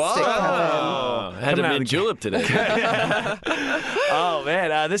 Fan-fucking-tastic. Oh, had to Coming out mint of the- julep today. Oh,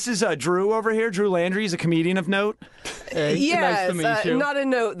 man. This is Drew over here. Drew Landry. He's a comedian of note. Yes, nice to meet you. not a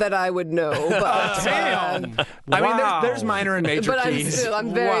note that I would know, but Damn. I mean, there's minor and major but keys.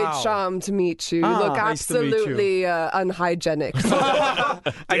 I'm very Wow. charmed to meet you. You look nice to meet you. absolutely unhygienic. I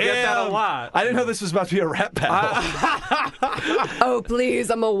get that a lot. I didn't know this was about to be a rap battle. Oh, please,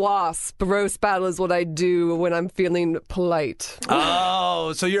 I'm a wasp. Roast battle is what I do when I'm feeling polite.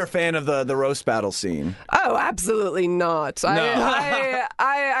 Oh, so you're a fan of the roast battle scene. Oh, absolutely not.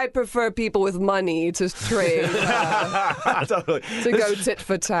 I prefer people with money to trade, Totally. to go tit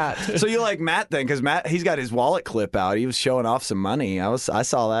for tat. So you like Matt then? Because Matt, he's got his wallet clip out. He was showing off some money. I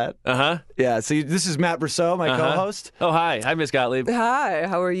saw that. Uh-huh. Yeah. So this is Matt Brousseau, my co-host. Oh, hi. Hi, Miss Gottlieb. Hi,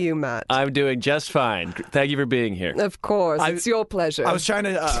 how are you, Matt? I'm doing just fine. Thank you for being here. Of course, it's your pleasure. I was trying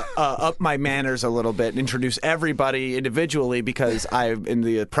to up my manners a little bit and introduce everybody individually because I'm in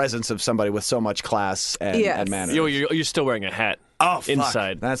the presence of somebody with so much class and, Yes. and manners. You're still wearing a hat. Oh, fuck.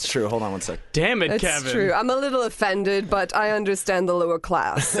 Inside. That's true. Hold on one sec. Damn it, It's Kevin. true. I'm a little offended, but I understand the lower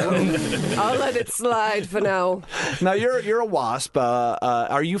class, so I'll let it slide for now. Now you're a WASP.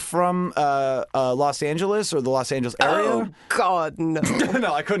 Are you from Los Angeles or the Los Angeles area? Oh, God, no.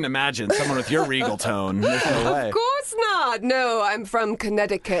 No, I couldn't imagine someone with your regal tone. There's no way. Of course not. No, I'm from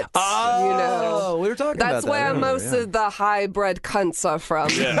Connecticut. Oh, you know. we were talking about That's that where earlier, most of the high-bred cunts are from.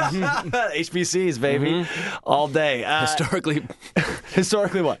 HBCs, baby, all day.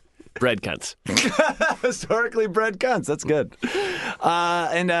 Historically, what? Bread cunts. Historically bred cunts. That's good.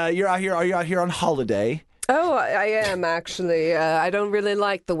 And you're out here. Are you out here on holiday? Oh, I am actually. I don't really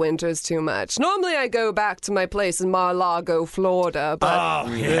like the winters too much. Normally, I go back to my place in Mar-a-Lago, Florida, but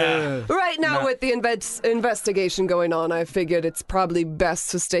right now with the investigation going on, I figured it's probably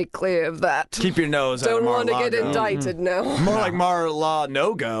best to stay clear of that. Keep your nose out Don't of want to Mar-a-Lago. get indicted now. More like Mar-a-Lago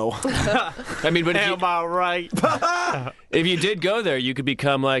no-go. I mean, but Am I right? if you did go there, you could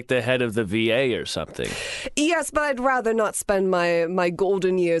become like the head of the VA or something. Yes, but I'd rather not spend my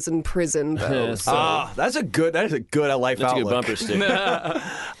golden years in prison, though. So. That is a good life That's a good outlook. bumper sticker.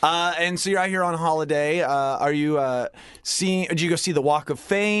 And so you're out here on holiday. Are you seeing? Did you go see the Walk of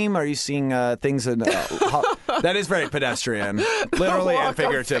Fame? Are you seeing things in? That is very pedestrian, literally and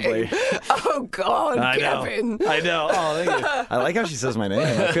figuratively. Oh, God, Kevin. I know. Oh, thank you. I like how she says my name.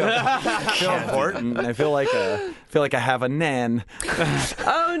 I feel important. I feel like I have a nan.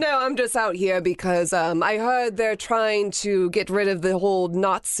 Oh, no, I'm just out here because I heard they're trying to get rid of the whole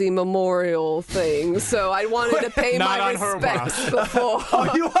Nazi memorial thing. So I wanted to pay Not my on her respects before.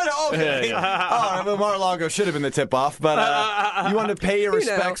 Oh, you want to? Okay. Oh, Mar-a-Lago should have been the tip-off, but you want to pay your You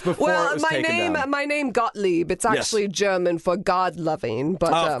know. respects before well, it was my taken name, down. my name Gottlieb. It's actually German for God-loving,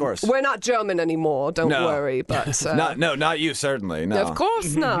 but Oh, of course. we're not German anymore. Don't No. worry. But Not you, certainly. No. of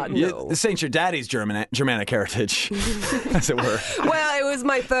course not. No. This ain't your daddy's Germanic heritage, as it were. Well, it was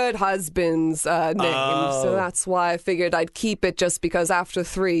my third husband's name, so that's why I figured I'd keep it. Just because after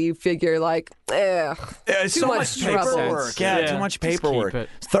 3, you figure like, It's too so much paperwork. trouble. Yeah, too much just keep paperwork. it.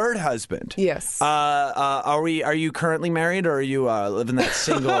 Third husband. Yes. Are you currently married, or are you living that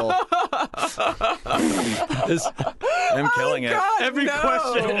single? I'm killing it. God, Every no.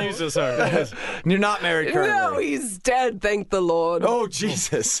 question uses her. You're not married currently. No, he's dead. Thank the Lord. Oh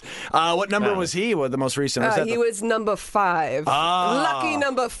Jesus! What number was he? What the most recent? Was that He the was number 5. Lucky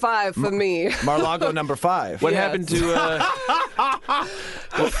number 5 for me. Mar-a-Lago number 5? What Yes. happened to?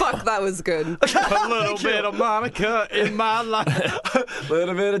 Fuck, that was good. A little bit of Monica in my life.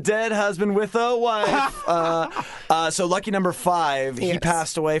 Little bit of dead husband with a wife. So lucky number 5. He Yes.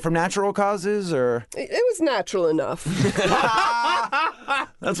 passed away from natural causes, or It was natural enough.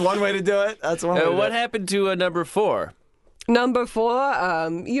 that's one way to do it. That's one way. To do What it. happened to number 4? Number 4,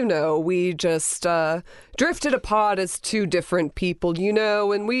 we just drifted apart as two different people,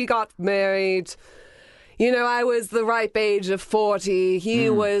 when we got married. I was the ripe age of 40. He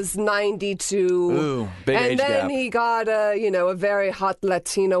was 92. Ooh, big and age then gap. he got a very hot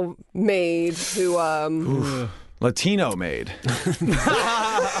Latino maid who Latino maid. Did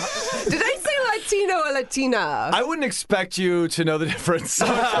I say Latino or Latina? I wouldn't expect you to know the difference. So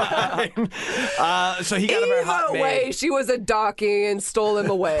he got a very hot Either maid. way, she was a darky and stole him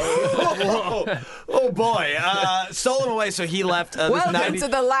away. Oh boy, stole him away. So he left. Welcome to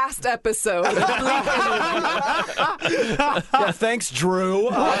the last episode. Yeah, thanks, Drew.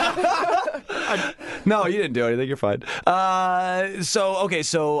 No, you didn't do anything. You're fine.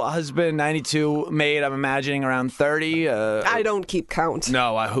 So husband 92, maid. I'm imagining around 30. I don't keep count.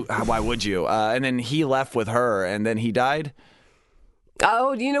 No, why would you? And then he left with her, and then he died.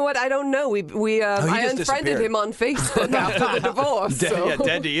 Oh, you know what? I don't know. I just unfriended disappeared. him on Facebook after the divorce. so.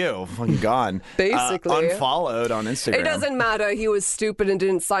 Dead to you. Fucking gone. Basically. Unfollowed on Instagram. It doesn't matter. He was stupid and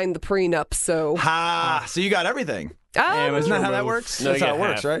didn't sign the prenup, so. So you got everything. Damn, it's Isn't that how that removed. works? No, That's you how it get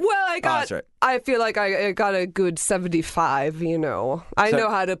works, half. right? Well, that's right. I feel like I got a good 75, I know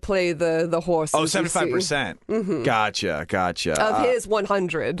how to play the horses. Oh, you see. 75%. Mm-hmm. Gotcha. Of his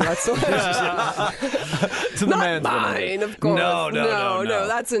 100. That's what To the Not man's mine, 100. of course. No.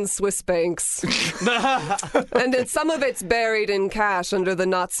 That's in Swiss banks. And then some of it's buried in cash under the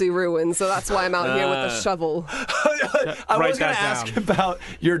Nazi ruins, so that's why I'm out here with a shovel. I Write was going that to ask down. about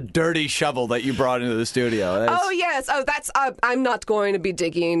your dirty shovel that you brought into the studio. Oh, yes. Oh, that's. I'm not going to be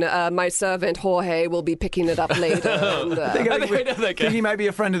digging. My servant Jorge will be picking it up later. And, I think he might be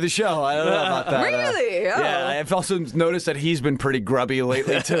a friend of the show. I don't know about that. Really? Oh. Yeah, I've also noticed that he's been pretty grubby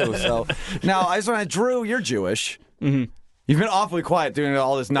lately, too. So now, I just want to, Drew, you're Jewish. Mm-hmm. You've been awfully quiet doing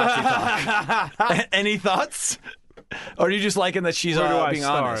all this Nazi talk. Any thoughts? Or do you just liking that she's Where do I being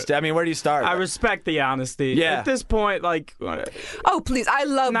start? honest? I mean, where do you start? I respect the honesty. Yeah. At this point, Oh, please. I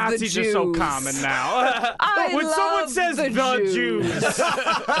love Nazis the Jews. are so common now. When someone love says the Jews,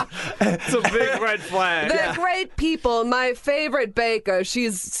 it's a big red flag. They're great people. My favorite baker,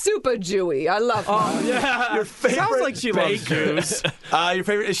 she's super Jewy. I love her. Yeah. Your favorite Sounds like she loves Jews. Your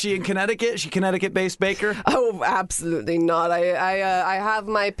favorite, is she in Connecticut? Is she Connecticut-based baker? Oh, absolutely not. I have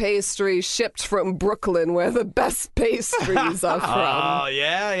my pastry shipped from Brooklyn, where the best pastries are from. Oh,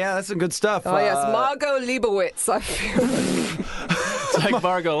 yeah, that's some good stuff. Oh, yes, Margot Leibowitz, I feel. It's like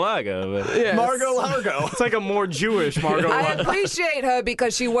Margo Lago. But... Yes. Margot Largo. It's like a more Jewish Margot. I appreciate her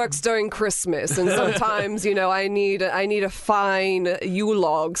because she works during Christmas, and sometimes, I need a fine Yule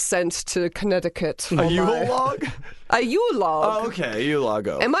log sent to Connecticut. For A Yule my- log? A Yule log. Oh, okay, Yule log.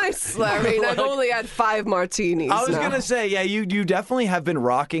 Am I slurring? I've only had 5 martinis. I was now. gonna say, yeah, you definitely have been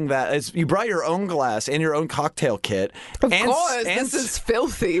rocking that. You brought your own glass and your own cocktail kit. Of course, this is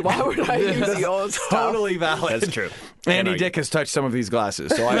filthy. Why would I use yours? totally valid. That's true. Andy Dick has touched some of these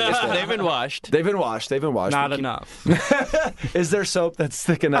glasses, so I understand. They've been washed. They've been washed. Not enough. Is there soap that's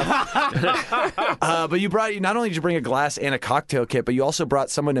thick enough? But you not only did you bring a glass and a cocktail kit, but you also brought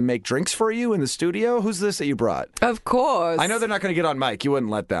someone to make drinks for you in the studio. Who's this that you brought? Of course. I know they're not going to get on mic. You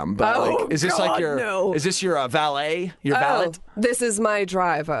wouldn't let them. But Oh, is this God, like your? no. Is this your valet? Your valet? Oh, this is my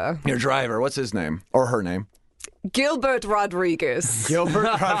driver, Your driver? What's his name or her name? Gilbert Rodriguez.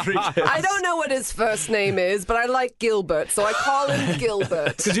 Gilbert Rodriguez. I don't know what his first name is, but I like Gilbert, so I call him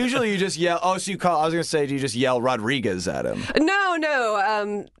Gilbert. Because usually you just yell. Oh, so you call? I was going to say, do you just yell Rodriguez at him?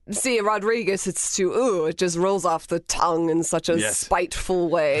 No. See, Rodriguez, it's too, it just rolls off the tongue in such a Yes. spiteful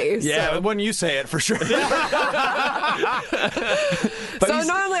way. Yeah, when you say it, for sure. So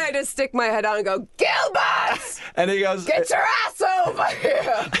normally I just stick my head out and go, Gilbert! And he goes, Get your ass over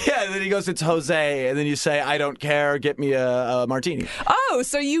here! yeah. And then he goes, it's Jose, and then you say, I don't care. Get me a martini. Oh,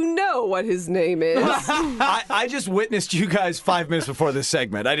 so you know what his name is. I just witnessed you guys 5 minutes before this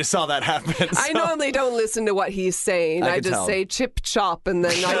segment. I just saw that happen. I so- normally don't listen to what he's saying. I I can just tell. say chip chop and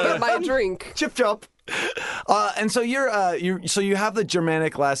then I get my drink. Chip chop. And so you have the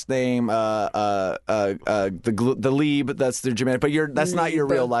Germanic last name, the Lieb. That's the Germanic, but that's not your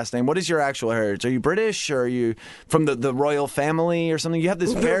real last name. What is your actual heritage? Are you British, or are you from the royal family or something? You have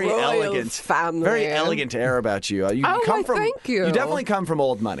this very royal elegant, family. very elegant air about you. You Oh, come why, from. thank you. You definitely come from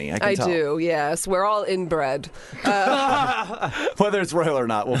old money. I can I tell. do, yes. We're all inbred. Whether it's royal or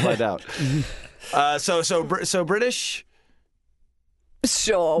not, we'll find out. So British.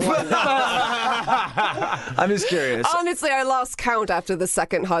 Sure. Why not? I'm just curious. Honestly, I lost count after the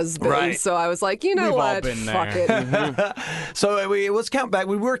second husband, Right. so I was like, you know We've all what? been Fuck there. it. So let's count back.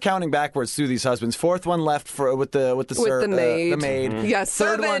 We were counting backwards through these husbands. Fourth one left with the With the maid. the maid. Yes,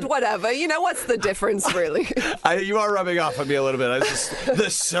 Third servant, one- whatever. You know, what's the difference, really? You are rubbing off on me a little bit. I was just the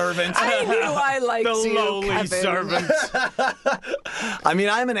servant. I knew I liked The you, lowly Kevin. servant. I mean,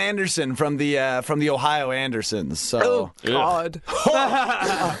 I'm an Anderson from the Ohio Andersons. So Oh, God.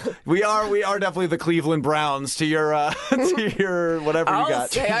 we are definitely the Cleveland Browns to your to your whatever you I'll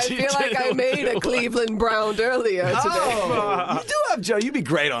got. say, I feel like I made a Cleveland Brown earlier today. Oh, you do have Joe. You'd be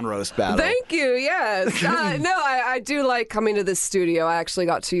great on Roast Battle. Thank you, yes. No, I do like coming to this studio. I actually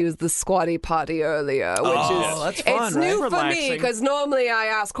got to use the squatty potty earlier, which is that's fun, it's right? new for me Relaxing. because normally I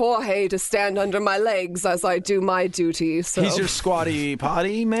ask Jorge to stand under my legs as I do my duty. So He's your squatty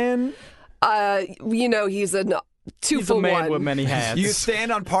potty man. you know, he's a two He's for a man one. with many hats. You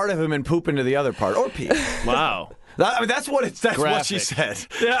stand on part of him and poop into the other part, or pee. Wow. That's what she Graphic. said.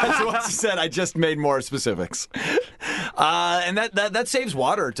 That's what she said. I just made more specifics. And that saves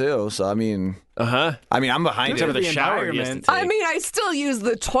water too. So I mean, I'm behind Except it. for the shower he has to environment. take. I mean, I still use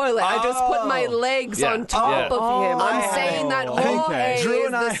the toilet. I just put my legs Yeah. on top Yeah. of him. I'm saying that Jorge Drew is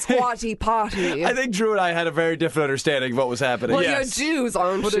and the I- squatty potty. I think Drew and I had a very different understanding of what was happening. Well, Yes. you're Jews,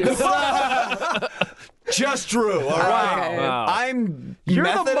 aren't you? Just Drew. All right. Okay. Wow. I'm You're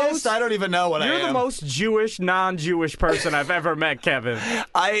the Methodist. most- I don't even know what I am. You're the most Jewish, non-Jewish person I've ever met, Kevin.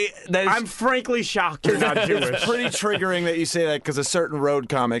 I'm frankly shocked you're not Jewish. It's pretty triggering that you say that because a certain road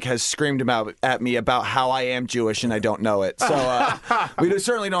comic has screamed at me about how I am Jewish and I don't know it. So we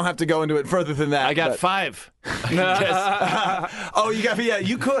certainly don't have to go into it further than that. I got but- 5. Oh, you got? Yeah,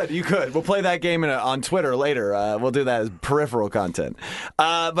 you could. We'll play that game on Twitter later. We'll do that as peripheral content.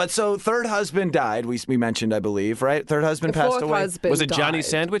 But so third husband died. We mentioned, I believe, right? Third husband passed Fourth away. husband Was it Johnny died.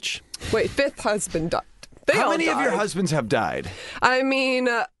 Sandwich? Wait, fifth husband died. They How all many of your died. husbands have died? I mean,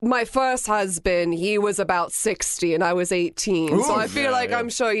 my first husband, he was about 60 and I was 18. so I feel like I'm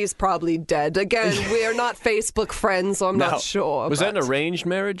sure he's probably dead. Again, we're not Facebook friends, so I'm No. not sure. Was that but- an arranged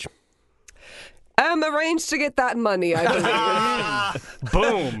marriage? arranged to get that money, I believe.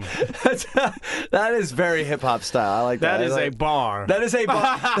 Boom. That is very hip hop style. I like that. That is I a like- bar. That is a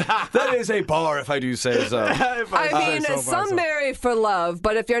bar. That is a bar, if I do say so. I mean, some marry for love,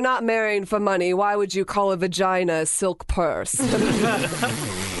 but if you're not marrying for money, why would you call a vagina a silk purse?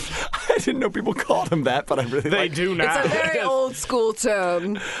 I didn't know people called him that, but I really They like. do now. It's a very old school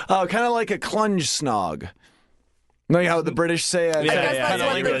term. Oh, kind of like a clunge snog. Know how the British say it? I guess that's kinda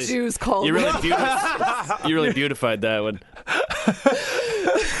what like the really- Jews call You it. really beautified that one.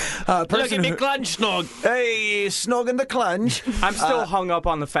 Person who- clunge snog. Hey, snog in the clunge. I'm still hung up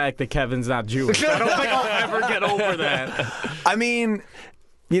on the fact that Kevin's not Jewish. I don't think I'll ever get over that. I mean,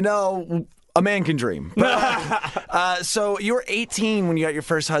 you know, a man can dream. But, so you were 18 when you got your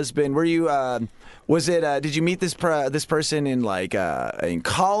first husband. Were you? Was it? Did you meet this person in in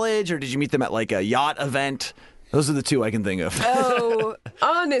college, or did you meet them at like a yacht event? Those are the two I can think of. Oh,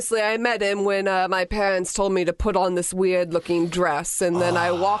 honestly, I met him when my parents told me to put on this weird-looking dress, and then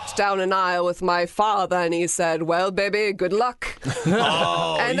I walked down an aisle with my father, and he said, "Well, baby, good luck."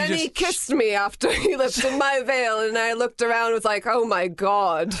 And then he kissed me after he lifted my veil, and I looked around and was like, "Oh my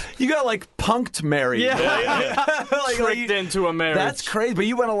God!" You got like punked married. Tricked into a marriage. That's crazy, but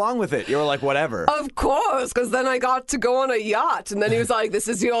you went along with it. You were like, whatever. Of course, because then I got to go on a yacht, and then he was like, "This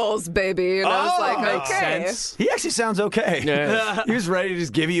is yours, baby," and I was like, makes "Okay." sense. He actually sounds okay. Yeah. He was ready to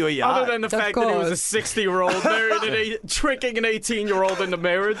just give you a yacht. Other than the fact that he was a course. 60-year-old married tricking an 18-year-old into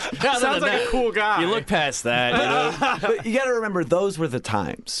marriage. Sounds like a cool guy. You look past that. You know? But you got to remember, those were the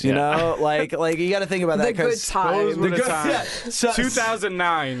times. You know, like you got to think about that. The good 'cause- times. Those were the good- times. yeah. So-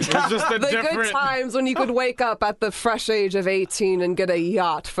 2009. It was just a The different. good times when you could wake up at the fresh age of 18 and get a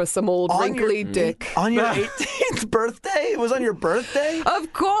yacht for some old On your- wrinkly dick. On your 18th birthday? It was on your birthday?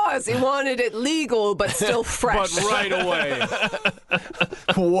 Of course, he wanted it legal but still fresh. But right away.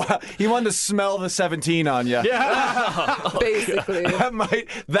 Wow. He wanted to smell the 17 on you. Basically.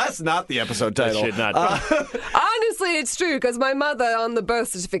 That's not the episode That title. should not be. Honestly, it's true because my mother on the birth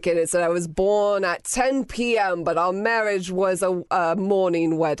certificate it said I was born at 10 p.m., but our marriage was a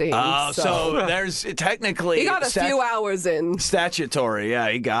morning wedding. Oh, so there's technically he got a few hours in. statutory. Yeah,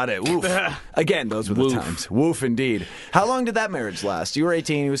 he got it. Woof. Again, those were the times. Woof, indeed. How long did that marriage last? You were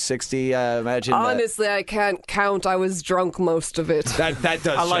 18, he was 60. Imagine. Honestly, I can't count. I was drunk most of it. That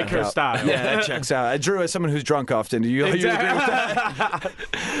does. I like check her out. style. Yeah, that checks out. Drew, as someone who's drunk often, do you agree with that?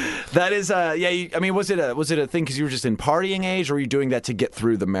 That is, I mean, was it a thing because you were just in partying age, or were you doing that to get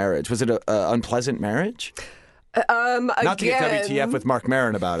through the marriage? Was it a unpleasant marriage? Not to get Again, WTF with Mark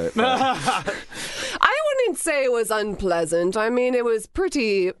Maron about it. but- I wouldn't say it was unpleasant. I mean, it was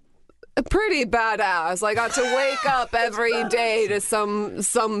pretty badass. I got to wake up every day to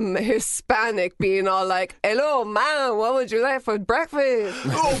some Hispanic being all like, "Hello, man, what would you like for breakfast?"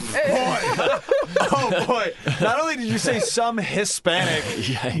 Oh boy! Not only did you say some Hispanic,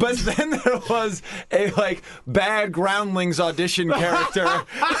 but then there was a bad Groundlings audition character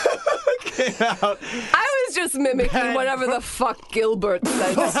came out. I was just mimicking whatever the fuck Gilbert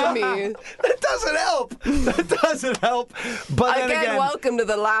said to me. That doesn't help. That doesn't help. But then Again, again, welcome to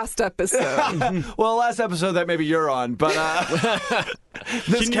the last episode. well, last episode that maybe you're on, but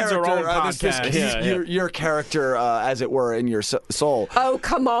this She needs her character, own this podcast. your character, as it were, in your soul. Oh,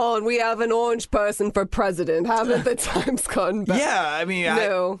 come on. We have an orange person for president. Haven't the times gone back? Yeah, I mean,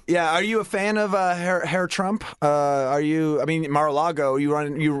 No. Are you a fan of Herr Trump? Are you? I mean, Mar-a-Lago.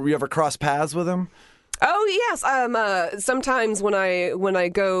 You ever cross paths with him? Oh yes. Sometimes when I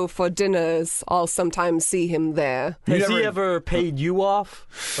go for dinners, I'll sometimes see him there. Has he ever paid you off?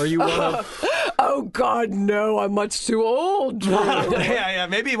 Are you one of? Oh God, no! I'm much too old. yeah.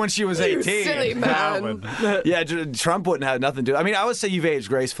 Maybe when she was 18. Silly man. Yeah, Trump wouldn't have nothing to do. I mean, I would say you've aged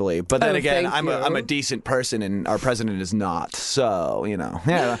gracefully, but then Oh, again, thank I'm you. a decent person, and our president is not. So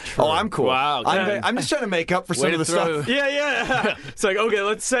yeah. Oh, I'm cool. Wow, I'm just trying to make up for some Way of the to throw- stuff. Yeah. It's like, okay,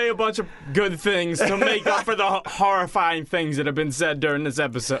 let's say a bunch of good things to make up for the horrifying things that have been said during this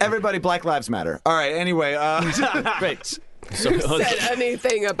episode. Everybody, Black Lives Matter. All right. Anyway, Great. So, Said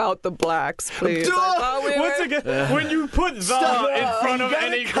anything about the blacks, please? I thought we Once were- again, when you put the in front of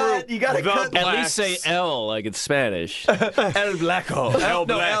any group, You gotta the cut. at least say blacks. L like it's Spanish. El Blacko. El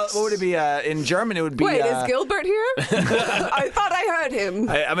No, Blacks. what would it be? In German, it would be. Wait, is Gilbert here? I thought I heard him.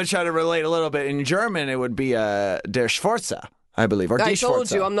 I'm gonna try to relate a little bit. In German, it would be Der Schwarze, I believe, or Die I told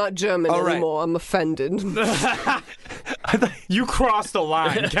Schwarze. you I'm not German Oh, right. anymore. I'm offended. You crossed the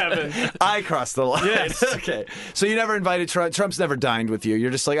line, Kevin. I crossed the line. Yes. Okay. So you never invited Trump. Trump's never dined with you.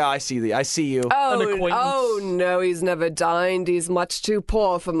 You're just like, I see you. Oh no, he's never dined. He's much too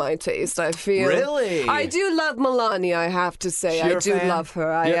poor for my taste, I feel. Really? I do love Melania, I have to say. You're I a do fan? love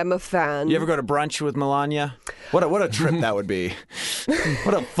her. I am a fan. You ever go to brunch with Melania? What a trip that would be.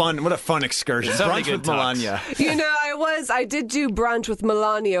 What a fun excursion. Somebody Brunch good with talks. Melania. You know, I did do brunch with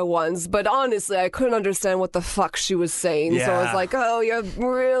Melania once, but honestly, I couldn't understand what the fuck she was saying. So I was Yeah. like, oh, you're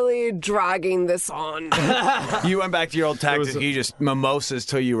really dragging this on. You went back to your old tactics. You just mimosas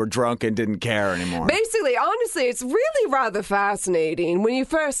till you were drunk and didn't care anymore. Basically, honestly, it's really rather fascinating. When you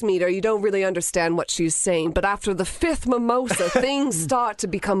first meet her, you don't really understand what she's saying, but after the fifth mimosa, things start to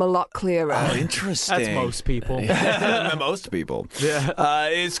become a lot clearer. Oh, interesting. That's most people. Most people. Yeah.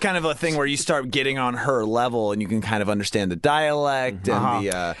 It's kind of a thing where you start getting on her level and you can kind of understand the dialect and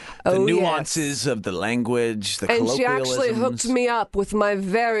the Oh, nuances of the language, the And she actually hooked colloquialisms. me up with my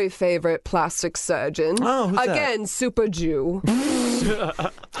very favorite plastic surgeon. Oh, who's that? Again, Super Jew.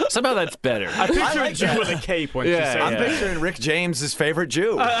 Somehow that's better. I pictured like you that. with a cape when Yeah, she said I'm that. picturing Rick James' favorite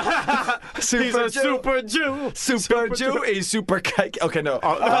Jew. He's a super Jew. Super Jew. He's super kike. Okay, no.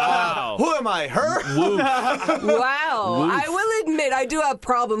 Wow. Who am I? Her? Wow. I will admit, I do have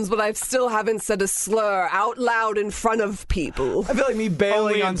problems, but I still haven't said a slur out loud in front of people. I feel like me bailing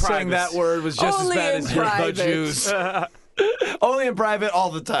Only in on saying private. that word was just Only as bad in as your the private. Jews. Only in private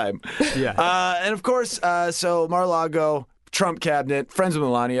all the time. Yeah. And of course, so Mar-a-Lago, Trump cabinet, friends with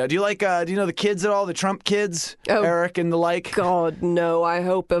Melania. Do you know the kids at all? The Trump kids? Oh, Eric and the like? God, no. I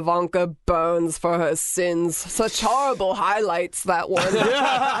hope Ivanka burns for her sins. Such horrible highlights, that one.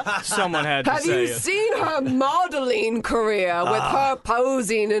 Someone had to Have say you it. seen her modeling career with her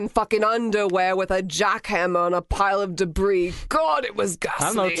posing in fucking underwear with a jackhammer on a pile of debris? God, it was ghastly.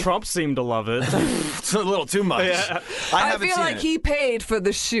 I don't know. Trump seemed to love it. It's a little too much. I haven't feel seen like it. he paid for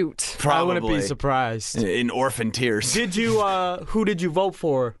the shoot. Probably. I wouldn't be surprised. In orphan tears. Did you? Who did you vote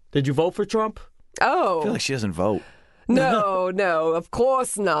for? Did you vote for Trump? Oh. I feel like she doesn't vote. No, of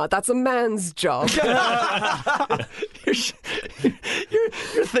course not. That's a man's job.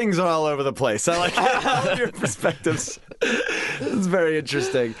 Your things are all over the place. I like all of your perspectives. It's very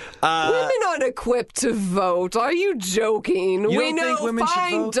interesting. Women aren't equipped to vote. Are you joking? We don't know think women should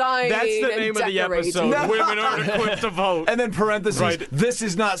fine vote? dining That's the and name of the decorating. episode. Women aren't equipped to vote. And then parentheses, this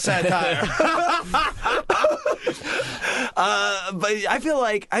is not satire. But I feel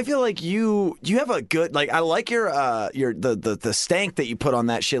like you have a good, like, I like your the stank that you put on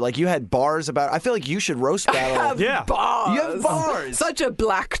that shit. Like, you had bars about. I feel like you should roast battle. Yeah. Bars. You have bars. Such a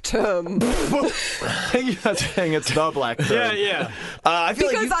black term. You're not saying it's the black term. Yeah. I feel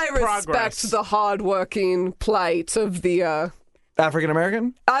Because like I respect progress. the hardworking plight of the African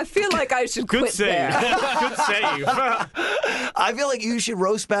American? I feel like I should Good quit save. there. Good save. I feel like you should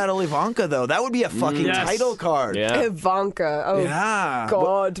roast battle Ivanka, though. That would be a fucking Yes. title card. Yeah. Ivanka. Oh, Yeah.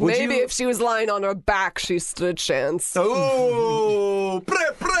 God. Would Maybe you- if she was lying on her back, she stood a chance. Oh,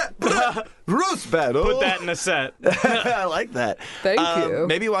 roast battle. Put that in a set. I like that. Thank you.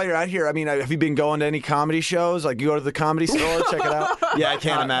 Maybe while you're out here, I mean, have you been going to any comedy shows? Like, you go to the Comedy Store, check it out? Yeah, I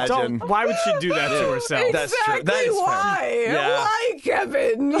can't imagine. Why would she do that to herself? That's true. Exactly That is fair. why. Yeah. Why,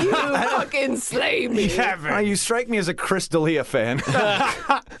 Kevin? You fucking slay me. You strike me as a Chris D'Elia fan.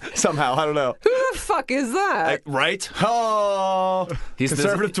 Somehow, I don't know. Who the fuck is that? Right? Oh, He's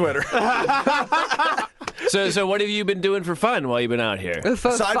conservative Twitter. So what have you been doing for fun while you've been out here? For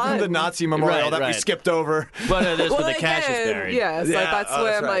Aside fun. from the Nazi memorial Right, that we right. skipped over, But there's where the Well, cash is again, buried. yes, Yeah, that's oh,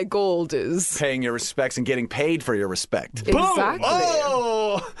 where that's my right. gold is. paying your respects and getting paid for your respect. Exactly.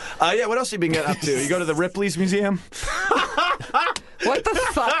 Oh! Yeah, what else have you been getting up to? You go to the Ripley's Museum? What the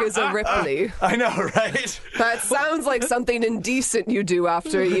fuck is a Ripley? I know, right? That sounds like something indecent you do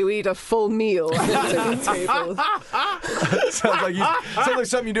after you eat a full meal at the dinner table. sounds like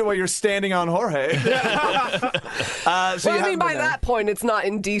something you do while you're standing on Jorge. So Well, you I haven't mean, by been there. that point, it's not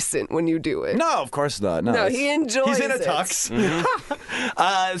indecent when you do it. No, of course not. No, No, it's- he enjoys He's in a it. tux.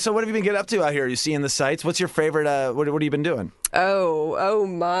 So what have you been getting up to out here? You seeing the sights? What's your favorite? What have you been doing? Oh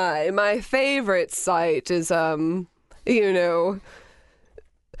my. My favorite sight is,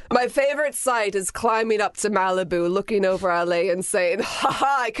 my favorite sight is climbing up to Malibu, looking over LA and saying,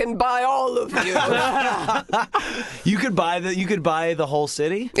 "Ha, I can buy all of you." You could buy the whole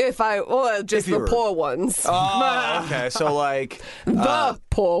city. Just If you the were- poor ones. Oh, okay. So like, The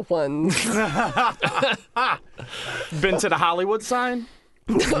poor ones. Been to the Hollywood sign?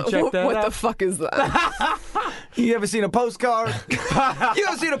 Check that What out. the fuck is that? you ever seen a postcard? You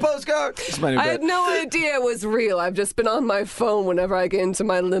ever seen a postcard? It's my new I bit. had no idea it was real. I've just been on my phone whenever I get into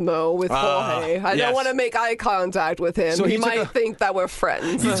my limo with Jorge. I yes. don't want to make eye contact with him. So he he took might a- think that we're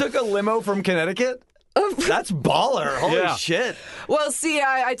friends. You took a limo from Connecticut? That's baller. Holy Yeah. shit. Well, see,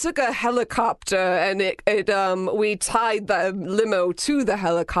 I took a helicopter and we tied the limo to the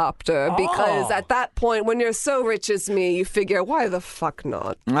helicopter because at that point, when you're so rich as me, you figure, why the fuck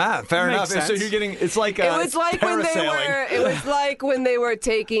not? Ah, fair Makes enough. So sense. you're getting, it's like It was like when they were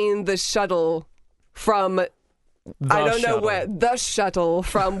taking the shuttle from I don't know where the shuttle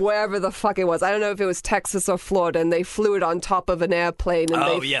from wherever the fuck it was. I don't know if it was Texas or Florida, and they flew it on top of an airplane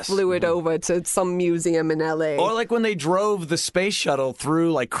and they flew it over to some museum in LA. Or like when they drove the space shuttle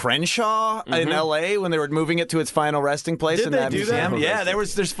through like Crenshaw in LA when they were moving it to its final resting place Did in they that do that? museum. Yeah,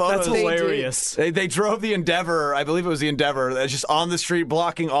 there's photos. That's hilarious. They drove the Endeavor, I believe it was the Endeavor, that's just on the street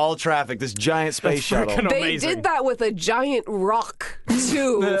blocking all traffic, this giant space shuttle. freaking They amazing. did that with a giant rock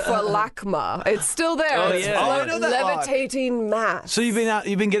too for LACMA. It's still there. Oh, It's yeah. Oh, I know that rock. levitating mass. So you've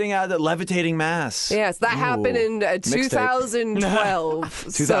been getting out of that levitating mass. Yes, that happened in Mixtape. 2012.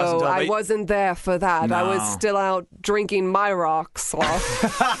 So 2012, I but- wasn't there for that. I was No. still out drinking my rocks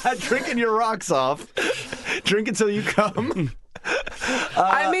off. Drinking your rocks off. Drink until you come.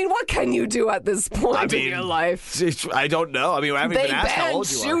 I mean, what can you do at this point in your life? I don't know. I mean, I haven't They even asked how banned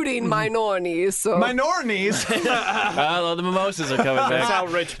old you are. shooting minorities, so Minorities. Well, the mimosas are coming That's back. how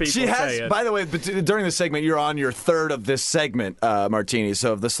rich people She say has, it. by the way, but during the segment, you're on your third of this segment, Martini.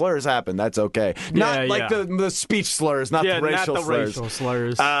 So if the slurs happen, that's okay. Not Yeah, like yeah. the speech slurs, not yeah, the racial not the slurs. racial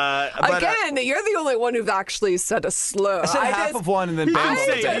slurs. But, again, you're the only one who's actually said a slur. I said half just- of one and then He banned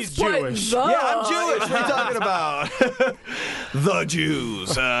didn't all say of it. he's put Jewish. the- Yeah, I'm Jewish. What are you talking about? The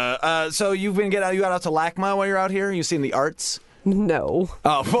Jews. So you got out to LACMA while you're out here? You seen the arts? No.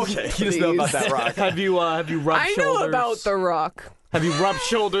 Oh, okay. You just know about Please. that rock. Have you rubbed I shoulders? know about The Rock. Have you rubbed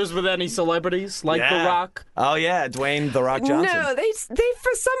shoulders with any celebrities like The Rock? Oh yeah, Dwayne The Rock Johnson. No, they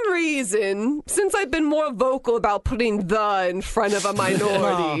for some reason, since I've been more vocal about putting the in front of a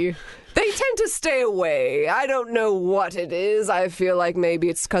minority, they tend to stay away. I don't know what it is. I feel like maybe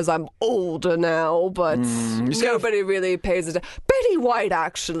it's because I'm older now, but nobody really pays attention. Betty White,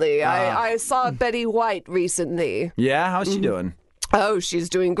 actually. I saw Betty White recently. Yeah, how's she doing? Oh, she's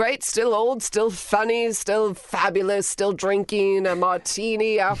doing great. Still old, still funny, still fabulous, still drinking a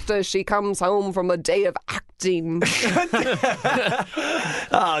martini after she comes home from a day of acting. 9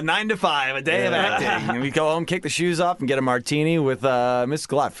 to 5, a day of acting. And we go home, kick the shoes off, and get a martini with Miss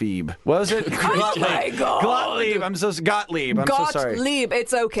Gottlieb. What was it? Oh my God. Gottlieb. Gottlieb. I'm so sorry. Gottlieb.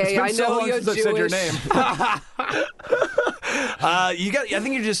 It's okay. It's been I so know long you're since Jewish. I said your name. You got. I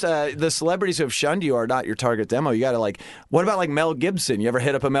think you're just the celebrities who have shunned you are not your target demo. You got to like. What about like Mel Gibson? You ever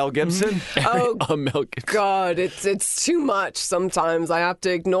hit up a Mel Gibson? Oh, A milk. God, it's too much sometimes. I have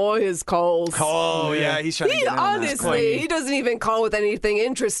to ignore his calls. Oh yeah, he's trying to He get in on that. honestly, he doesn't even call with anything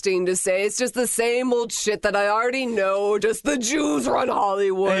interesting to say. It's just the same old shit that I already know. Just the Jews run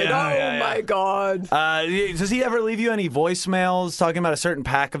Hollywood. My God. Does he ever leave you any voicemails talking about a certain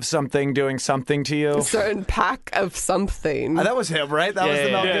pack of something doing something to you? A certain pack of something. That was him, right? That was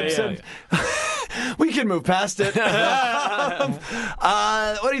the Mel Gibson. We can move past it. What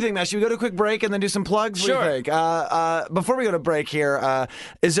do you think, Matt? Should we go to a quick break and then do some plugs? Sure. What do you think? Before we go to break here,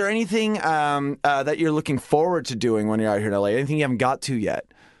 is there anything that you're looking forward to doing when you're out here in LA? Anything you haven't got to yet?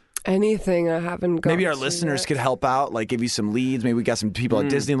 Anything I haven't got. Maybe our to listeners yet. could help out, like give you some leads. Maybe we got some people at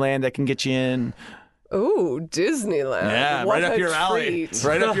Disneyland that can get you in. Ooh, Disneyland. Yeah, What right up a your alley. treat.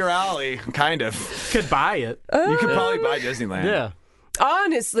 Right up your alley, kind of. Could buy it. You could probably buy Disneyland. Yeah.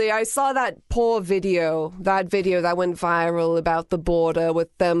 Honestly, I saw that video that went viral about the border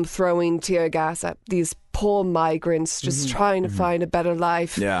with them throwing tear gas at these poor migrants just trying to find a better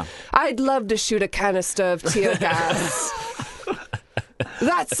life. Yeah. I'd love to shoot a canister of tear gas.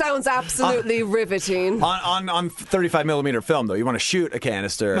 That sounds absolutely riveting. On 35 millimeter film, though, you want to shoot a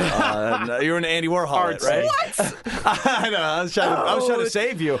canister. You're an Andy Warhol, it, right? What? I know. I was trying to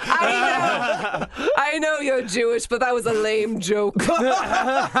save you. I know you're Jewish, but that was a lame joke.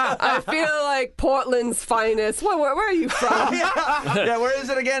 I feel like Portland's finest. Where are you from? Yeah, where is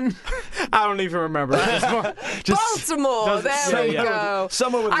it again? I don't even remember. Baltimore. There we go.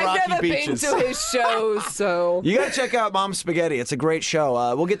 Somewhere with I've rocky never beaches. been to his shows, so You got to check out Mom's Spaghetti. It's a great show.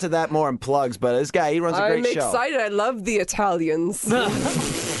 We'll get to that more in plugs, but this guy, he runs a I'm great show. excited. I love the Italians. That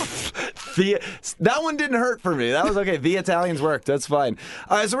one didn't hurt for me. That was okay. The Italians worked. That's fine.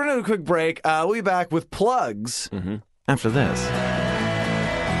 All right, so we're going to do a quick break. We'll be back with plugs after this.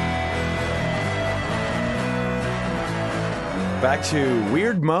 Back to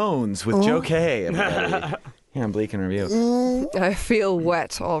Weird Moans with Joe K. everybody. Here on Bleak and Review. I feel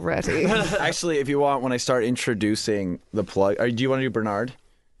wet already. Actually, if you want, when I start introducing the plug, do you want to do Bernard?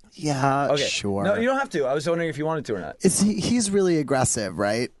 Yeah, Okay. sure. No, you don't have to. I was wondering if you wanted to or not. He's really aggressive,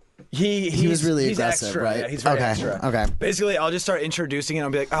 right? He was really he's aggressive, extra, right? Yeah, he's very Okay, extra. okay. Basically, I'll just start introducing it. And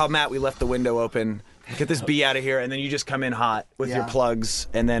I'll be like, "Oh, Matt, we left the window open. Get this bee out of here," and then you just come in hot with your Yeah. plugs,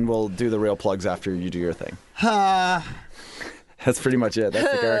 and then we'll do the real plugs after you do your thing. That's pretty much it.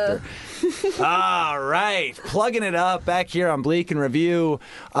 That's the character. All right. Plugging it up back here on Bleak and Review.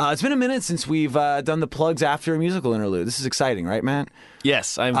 It's been a minute since we've done the plugs after a musical interlude. This is exciting, right, Matt?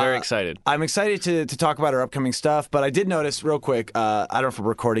 Yes, I'm very excited. I'm excited to talk about our upcoming stuff, but I did notice real quick, I don't know if we're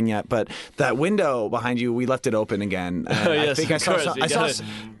recording yet, but that window behind you, we left it open again. And Oh, yes, I think of course, you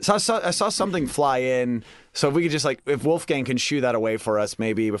I saw something fly in. So if we could just if Wolfgang can shoo that away for us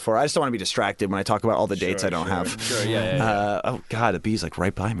maybe before. I just don't want to be distracted when I talk about all the dates I don't have. Sure, yeah. Oh God, the bee's like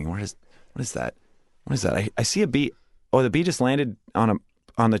right by me. What is that? What is that? I see a bee. Oh, the bee just landed on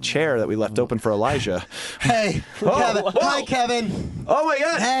the chair that we left open for Elijah. Hey, Kevin. whoa. Hi, Kevin. Oh my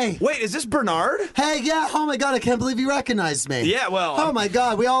God! Hey. Wait, is this Bernard? Hey, yeah. Oh my God, I can't believe you recognized me. Yeah, well, Oh my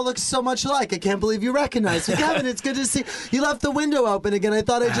God, we all look so much alike. I can't believe you recognized me, Kevin. It's good to see you. Left the window open again. I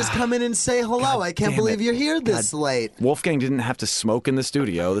thought I'd just come in and say hello. I can't damn believe it. you're here this late. Wolfgang didn't have to smoke in the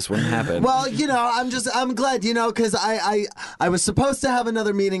studio. This wouldn't happen. Well, I'm glad, because I was supposed to have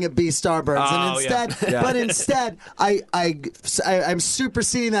another meeting at B Starburns, and instead, I'm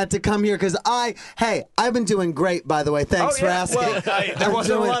superseding that to come here because I've been doing great, by the way. Thanks for asking. Well, there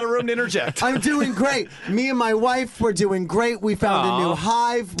wasn't a lot of room to interject. I'm doing great. Me and my wife, we're doing great. We found a new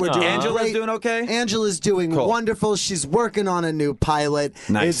hive. We're doing Angela's great. doing okay? Angela's doing wonderful. She's working on a new pilot.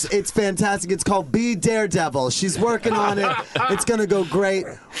 Nice. It's fantastic. It's called Be Daredevil. She's working on it. It's going to go great.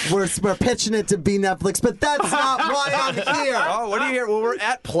 We're pitching it to Be Netflix, but that's not why I'm here. Oh, what are you here? Well, we're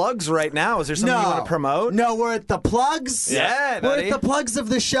at Plugs right now. Is there something you want to promote? No, we're at the plugs. Yeah, We're buddy. at the plugs of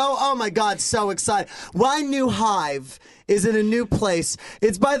the show. Oh my God, so excited. My new hive is in a new place.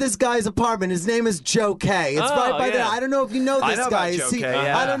 It's by this guy's apartment. His name is Joe K. It's right by there. I don't know if you know this I know guy. about Is Joe he, K,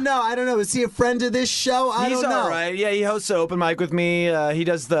 yeah. I don't know. Is he a friend of this show? I He's don't know. all right. Yeah, he hosts an open mic with me. He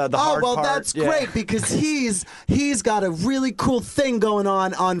does the Oh, hard well, part. that's Yeah. great because he's got a really cool thing going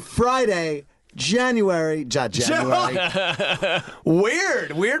on Friday, January.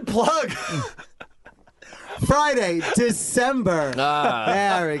 Weird plug. Friday, December.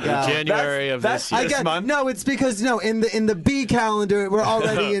 There we go. January of this year. I get, no, it's because in the B calendar we're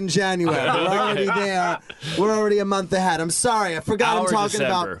already in January. We're already there. We're already a month ahead. I'm sorry, I forgot I'm talking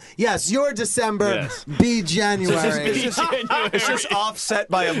December. about. Yes, your December, Yes. B January. It's just offset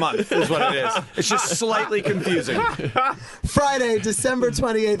by a month, is what it is. It's just slightly confusing. Friday, December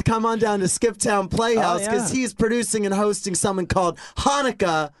 28th, come on down to Skiptown Playhouse yeah. because he's producing and hosting something called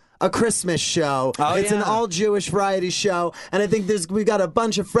Hanukkah, a Christmas show. It's an all-Jewish variety show, and I think we got a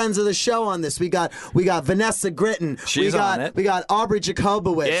bunch of friends of the show on this. We got Vanessa Gritton. She's on it. We got Aubrey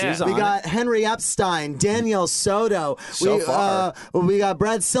Jacobowitz. Yeah. She's we on got Henry Epstein, Danielle Soto. So far. We got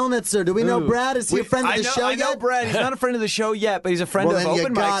Brad Silnitzer. Do we know Brad? Is he a friend of the show I know yet? Brad. He's not a friend of the show yet, but he's a friend of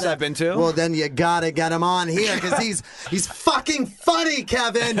open mics I've been to. Well, then you gotta get him on here because he's fucking funny,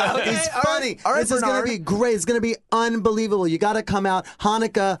 Kevin. He's funny. All right, this is gonna be great. It's gonna be unbelievable. You gotta come out.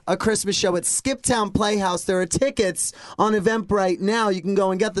 Hanukkah, a Christmas show at Skiptown Playhouse. There are tickets on Eventbrite now. You can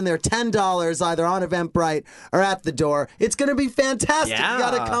go and get them there. $10 either on Eventbrite or at the door. It's gonna be fantastic. Yeah. You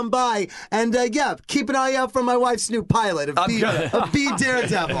gotta come by and keep an eye out for my wife's new pilot of B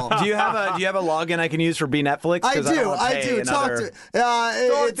Daredevil. Do you have a login I can use for B Netflix? I 'Cause don't wanna do. pay another-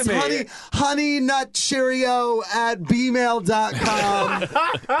 It's to me. honeynutcheerio@bmail.com.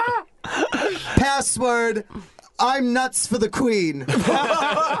 Password, I'm nuts for the queen. All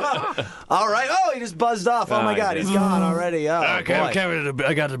right. Oh, he just buzzed off. Oh, my God. He's gone already. Oh, Okay, boy.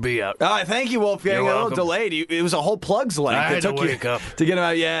 I got to be out. All right, thank you, Wolfgang. You're A little welcome. delayed. It was a whole plugs length. I had It took to you wake up. to get him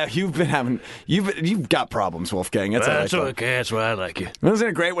out. Yeah, you've got problems, Wolfgang. That's all right. That's okay. That's why I like you. Isn't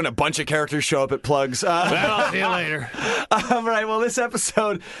it great when a bunch of characters show up at plugs? Well, I'll see you later. All right. Well, this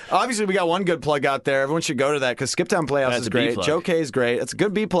episode, obviously, we got one good plug out there. Everyone should go to that because Skiptown Playhouse That's is a B great. plug. Joe K is great. It's a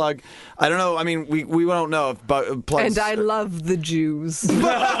good B plug. I don't know. I mean, we don't know if plugs. And I love the Jews.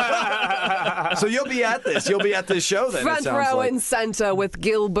 So you'll be at this. You'll be at this show then. Front it sounds row like. and center with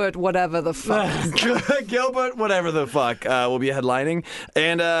Gilbert, whatever the fuck. Gilbert, whatever the fuck, will be headlining.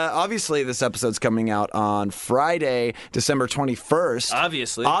 And obviously, this episode's coming out on Friday, December 21st.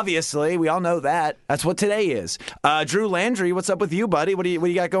 Obviously, we all know that. That's what today is. Drew Landry, what's up with you, buddy? What do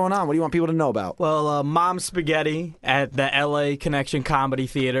you got going on? What do you want people to know about? Well, Mom Spaghetti at the LA Connection Comedy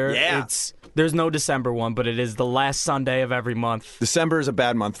Theater. Yeah. There's no December one, but it is the last Sunday of every month. December is a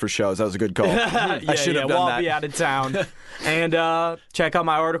bad month for shows. That was a good call. I should have done I'll that. be out of town. And check out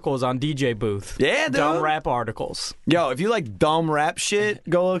my articles on DJ Booth. Yeah, dude. Dumb rap articles. Yo, if you like dumb rap shit,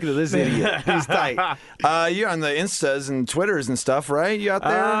 go look at this idiot. He's tight. You're on the Instas and Twitters and stuff, right? You out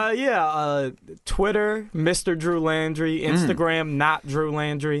there? Twitter, Mr. Drew Landry. Instagram, not Drew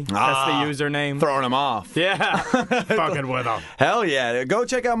Landry. That's the username. Throwing him off. Yeah. Fucking with them. Hell yeah. Go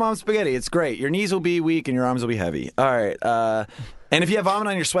check out Mom's Spaghetti. It's great. Your knees will be weak and your arms will be heavy. All right. And if you have vomit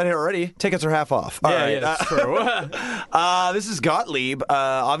on your sweat hair already, tickets are half off. All right. that's true. This is Gottlieb.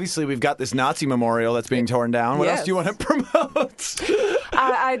 Obviously, we've got this Nazi memorial that's being torn down. What else Yes. do you want to promote?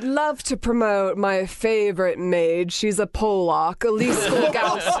 I'd love to promote my favorite maid. She's a Polak, Elise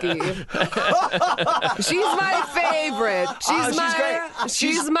Kulgowski. She's my favorite.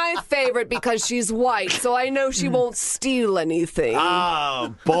 She's my favorite because she's white, so I know she won't steal anything.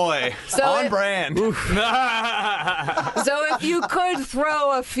 Oh, boy. So on it- brand. So if you could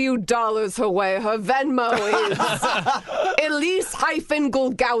throw a few dollars her way, her Venmo is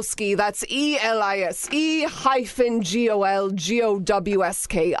Elise-Gulgowski. That's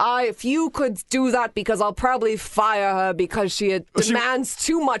ELISE-GOLGOWSKI. If you could do that, because I'll probably fire her because she demands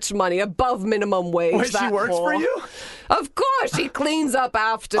too much money, above minimum wage. Wait, she that works for whore. you? Of course, she cleans up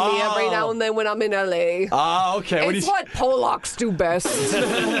after me every now and then when I'm in LA. Oh, okay. It's what Polacks do best.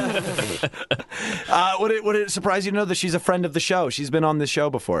 Would it surprise you to know that she's a friend of the show? She's been on this show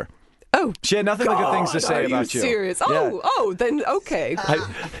before. Oh, She had nothing but good things to say are about you you. serious? Yeah. Oh, then okay.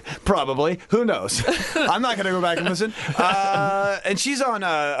 Probably. Who knows? I'm not going to go back and listen. And she's on,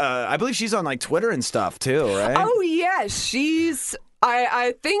 I believe she's on like Twitter and stuff too, right? Oh, yes, she's...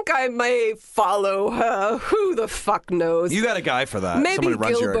 I think I may follow her. Who the fuck knows? You got a guy for that. Maybe Somebody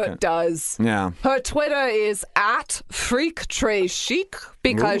runs your Gilbert account. does. Yeah. Her Twitter is @FreakTreyChic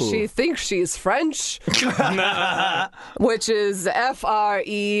because Ooh. she thinks she's French, which is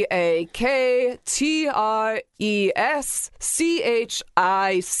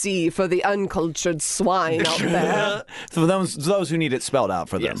FREAKTRESCHIC for the uncultured swine out there. For those who need it spelled out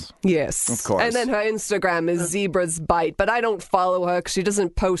for them. Yes. Of course. And then her Instagram is Zebra's Bite, but I don't follow her because she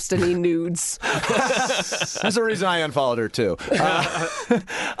doesn't post any nudes. That's the reason I unfollowed her too.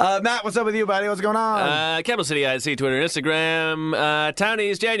 Matt, what's up with you, buddy? What's going on? Capital City IC, Twitter and Instagram.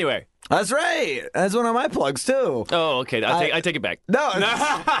 Townies, January. That's right. That's one of my plugs, too. Oh, okay. I take it back. No,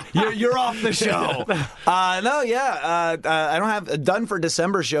 you're off the show. I don't have done for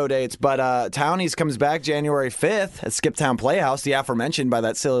December show dates, but Townies comes back January 5th at Skiptown Playhouse, the aforementioned by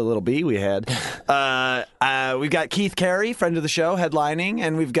that silly little bee we had. We've got Keith Carey, friend of the show, headlining,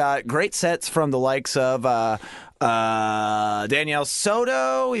 and we've got great sets from the likes of Danielle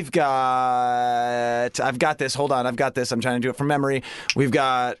Soto. I've got this. I'm trying to do it from memory. We've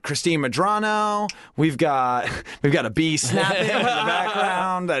got Christine Madrano. We've got a bee snapping in the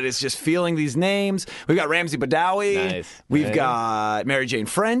background that is just feeling these names. We've got Ramsey Badawi. Nice. We've got Mary Jane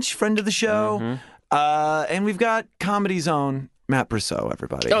French, friend of the show. And we've got Comedy's own Matt Brousseau,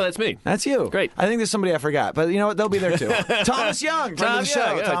 everybody. Oh, that's me. That's you. Great. I think there's somebody I forgot, but you know what? They'll be there too. Thomas Young, friend of the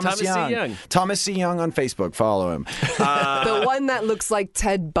show. Yeah, Thomas C. Young. Thomas C. Young on Facebook. Follow him. The one that looks like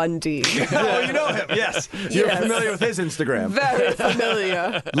Ted Bundy. Oh, you know him. Yes. You're familiar with his Instagram. Very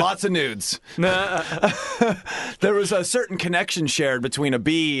familiar. Lots of nudes. There was a certain connection shared between a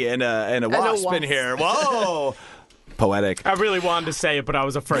bee and a wasp in here. Whoa. Poetic. I really wanted to say it, but I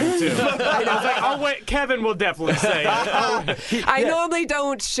was afraid to. I was like, oh, wait, Kevin will definitely say it. I normally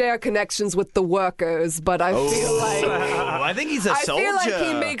don't share connections with the workers, but I feel like I think he's a soldier. I feel like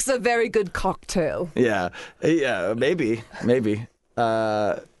he makes a very good cocktail. Yeah, maybe.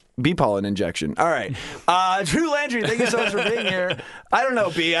 Bee pollen injection. All right. Drew Landry, thank you so much for being here. I don't know,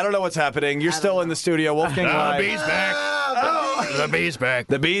 B. I don't know what's happening. You're still in the studio. Wolfgang Live. The bee's back. The bee's back.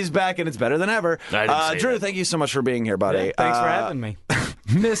 The bee's back, and it's better than ever. Drew, thank you so much for being here, buddy. Yeah, thanks for having me.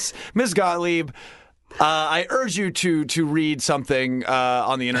 Miss Gottlieb, I urge you to read something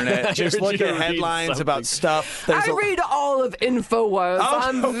on the internet. Just look at headlines about stuff. I read all of InfoWars.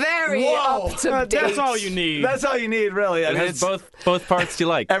 I'm very up to date. That's all you need. That's all you need, really. And it's both parts you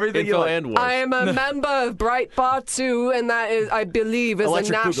like. Everything Info you like. and wars. I am a member of Breitbart too, and that is, I believe, is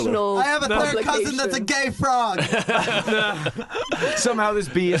Electric a national. Boogaloo. I have a third cousin that's a gay frog. Somehow this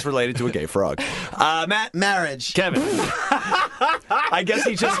bee is related to a gay frog. Matt, Marriage. Kevin. I guess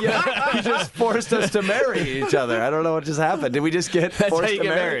he just forced us to marry each other. I don't know what just happened. Did we just get That's forced how you to get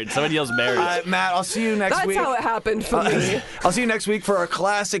marry? married. Someone yells married. Matt, I'll see you next week. That's how it happened for me. I'll see you next week for our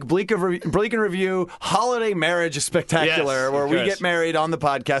classic Bleak and Review Holiday Marriage Spectacular, Yes, where we of course. get married on the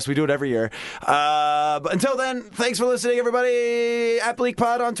podcast. We do it every year. But until then, thanks for listening, everybody. At Bleak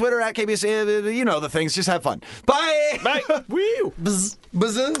Pod on Twitter, at KBS. You know the things. Just have fun. Bye. Bye. Woo. Bzz,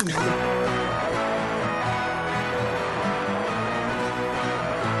 bzz.